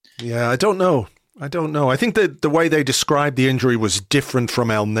 Yeah, I don't know. I think that the way they described the injury was different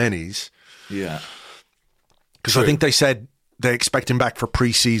from El Neni's. Yeah. Because I think they said they expect him back for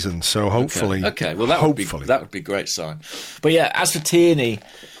pre-season, so hopefully. Okay. Well, that would be a great sign. But yeah, as for Tierney,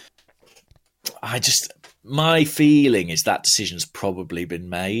 my feeling is that decision's probably been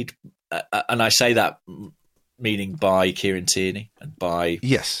made. And I say that meaning by Kieran Tierney and by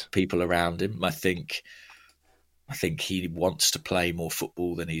people around him. I think he wants to play more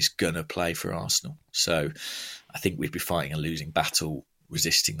football than he's going to play for Arsenal. So I think we'd be fighting a losing battle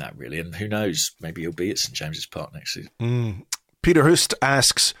resisting that, really. And who knows, maybe he'll be at St James's Park next season. Peter Hust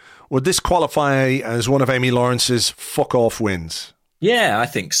asks, would this qualify as one of Amy Lawrence's fuck-off wins? Yeah, I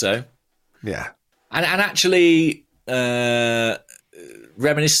think so. Yeah. And actually,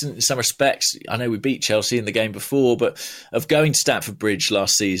 reminiscent in some respects, I know we beat Chelsea in the game before, but of going to Stamford Bridge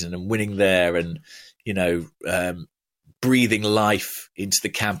last season and winning there and, breathing life into the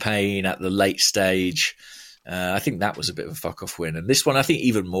campaign at the late stage, I think that was a bit of a fuck-off win. And this one, I think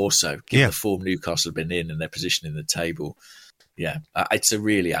even more so, given the form Newcastle have been in and their position in the table. Yeah, it's a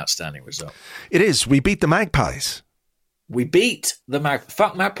really outstanding result. It is. We beat the Magpies. We beat the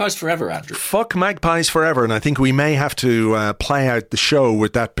Fuck Magpies forever, Andrew. Fuck Magpies forever. And I think we may have to play out the show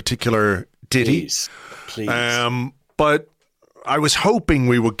with that particular ditty. Please. But I was hoping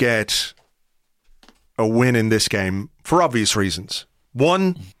we would get a win in this game for obvious reasons.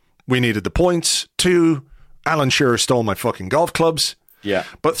 1, we needed the points. 2, Alan Shearer stole my fucking golf clubs. Yeah.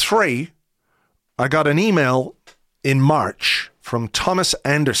 But 3, I got an email in March from Thomas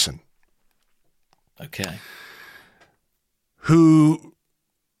Anderson. Okay. Who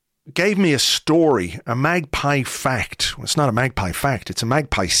gave me a story, a magpie fact. Well, it's not a magpie fact, it's a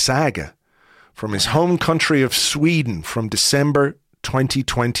magpie saga from his home country of Sweden from December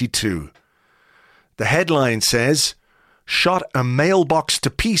 2022. The headline says, "Shot a mailbox to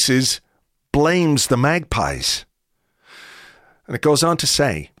pieces, blames the Magpies." And it goes on to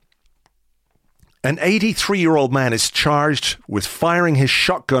say, an 83-year-old man is charged with firing his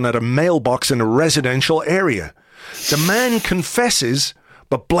shotgun at a mailbox in a residential area. The man confesses,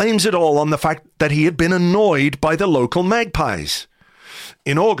 but blames it all on the fact that he had been annoyed by the local Magpies.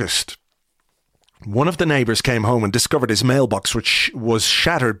 In August, One of the neighbours came home and discovered his mailbox, which was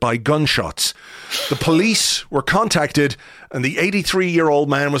shattered by gunshots. The police were contacted, and the 83-year-old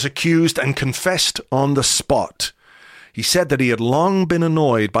man was accused and confessed on the spot. He said that he had long been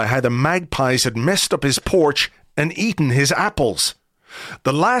annoyed by how the magpies had messed up his porch and eaten his apples.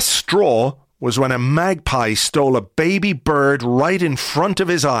 The last straw was when a magpie stole a baby bird right in front of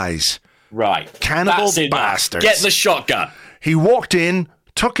his eyes. Right. Cannibal bastards. Get the shotgun. He walked in,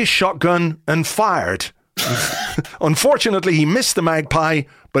 took his shotgun and fired. Unfortunately, he missed the magpie,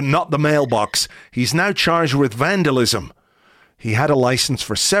 but not the mailbox. He's now charged with vandalism. He had a license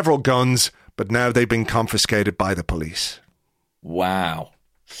for several guns, but now they've been confiscated by the police. Wow.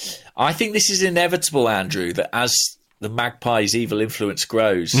 I think this is inevitable, Andrew, that as the magpie's evil influence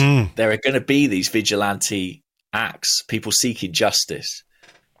grows, there are going to be these vigilante acts, people seeking justice.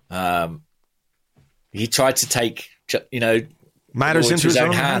 He tried to take, matters into his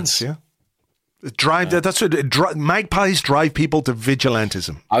own hands. Yeah, magpies drive people to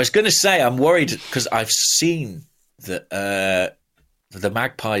vigilantism. I was going to say I'm worried because I've seen that the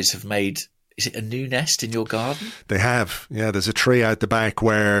magpies have made. Is it a new nest in your garden? They have. Yeah, there's a tree out the back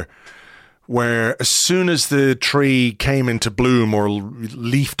where as soon as the tree came into bloom or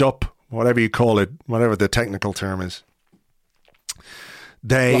leafed up, whatever you call it, whatever the technical term is,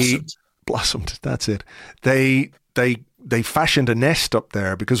 they blossomed. That's it. They fashioned a nest up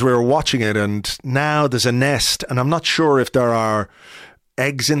there because we were watching it, and now there's a nest, and I'm not sure if there are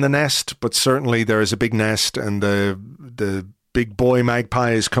eggs in the nest, but certainly there is a big nest, and the big boy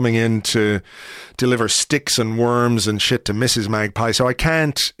magpie is coming in to deliver sticks and worms and shit to Mrs. Magpie. So I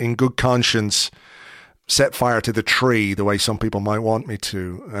can't, in good conscience, set fire to the tree the way some people might want me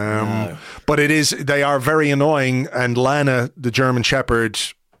to. No. But they are very annoying, and Lana, the German Shepherd,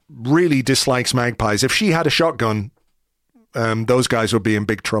 really dislikes magpies. If she had a shotgun, those guys would be in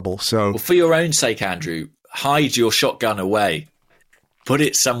big trouble. So, well, for your own sake, Andrew, hide your shotgun away. Put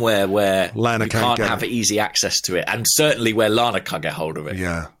it somewhere where Lana you can't have easy access to it, and certainly where Lana can't get hold of it.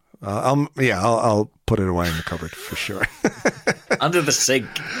 Yeah, I'll put it away in the cupboard for sure. Under the sink,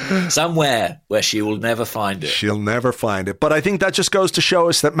 somewhere where she will never find it. She'll never find it. But I think that just goes to show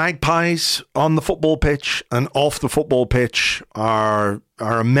us that magpies on the football pitch and off the football pitch are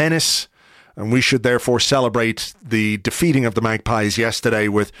a menace, and we should therefore celebrate the defeating of the Magpies yesterday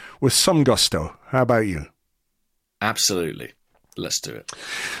with some gusto. How about you? Absolutely. Let's do it.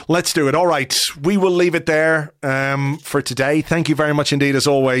 Let's do it. All right. We will leave it there for today. Thank you very much indeed, as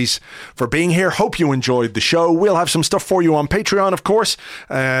always, for being here. Hope you enjoyed the show. We'll have some stuff for you on Patreon, of course,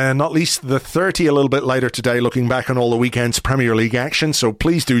 not least the 30 a little bit later today, looking back on all the weekend's Premier League action. So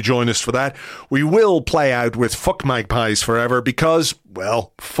please do join us for that. We will play out with Fuck Magpies Forever because,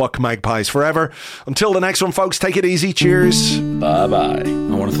 well, fuck Magpies Forever. Until the next one, folks, take it easy. Cheers. Bye-bye.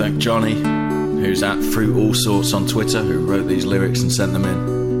 I want to thank Johnny, who's at Fruit All Sorts on Twitter, who wrote these lyrics and sent them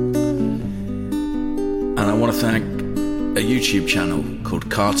in. And I want to thank a YouTube channel called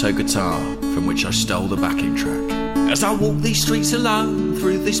Carto Guitar, from which I stole the backing track. As I walk these streets alone,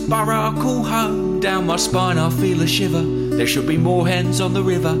 through this borough I call home, down my spine I feel a shiver. There should be more hens on the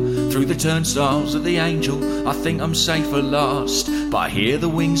river. Through the turnstiles of the Angel, I think I'm safe at last. But I hear the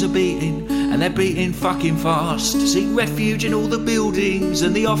wings are beating, and they're beating fucking fast. Seek refuge in all the buildings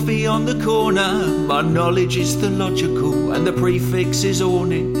and the offie on the corner. My knowledge is theological, and the prefix is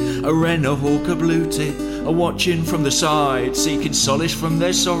awning. A wren, a hawk, a blue tit are watching from the side, seeking solace from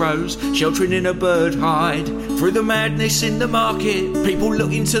their sorrows, sheltering in a bird hide. Through the madness in the market, people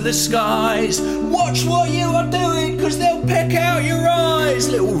look into the skies. Watch what you are doing, 'cause they'll peck out your eyes.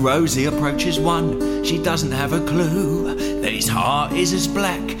 Little Rosie approaches one, she doesn't have a clue that his heart is as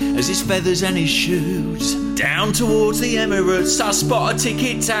black as his feathers and his shoes. Down towards the Emirates, I spot a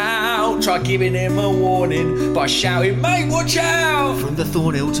ticket out. Try giving him a warning by shouting, mate, watch out! From the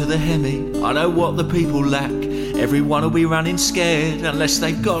Thornhill to the Hemi, I know what the people lack. Everyone will be running scared unless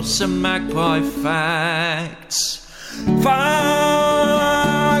they've got some magpie facts.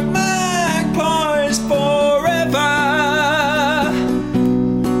 Fuck magpies forever.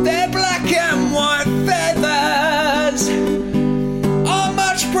 Their black and white feathers I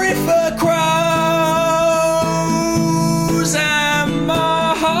much prefer crows, and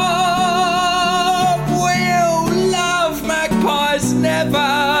my heart will love magpies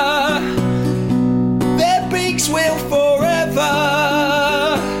never. Their beaks will forever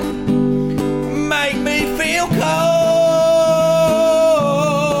make me feel cold.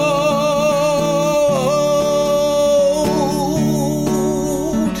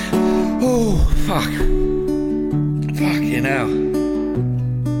 Oh, fuck. Fucking hell.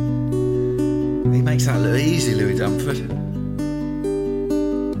 He makes that look easy, Louis Dunford.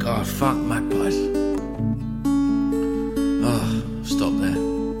 God. Oh, fuck magpies. Oh, stop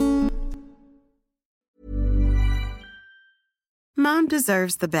there. Mom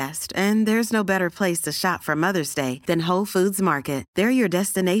deserves the best, and there's no better place to shop for Mother's Day than Whole Foods Market. They're your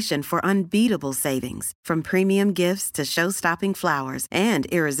destination for unbeatable savings, from premium gifts to show-stopping flowers and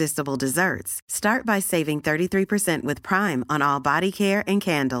irresistible desserts. Start by saving 33% with Prime on all body care and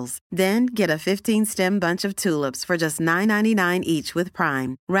candles. Then get a 15-stem bunch of tulips for just $9.99 each with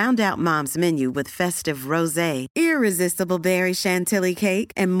Prime. Round out Mom's menu with festive rosé, irresistible berry chantilly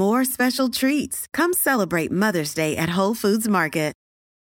cake, and more special treats. Come celebrate Mother's Day at Whole Foods Market.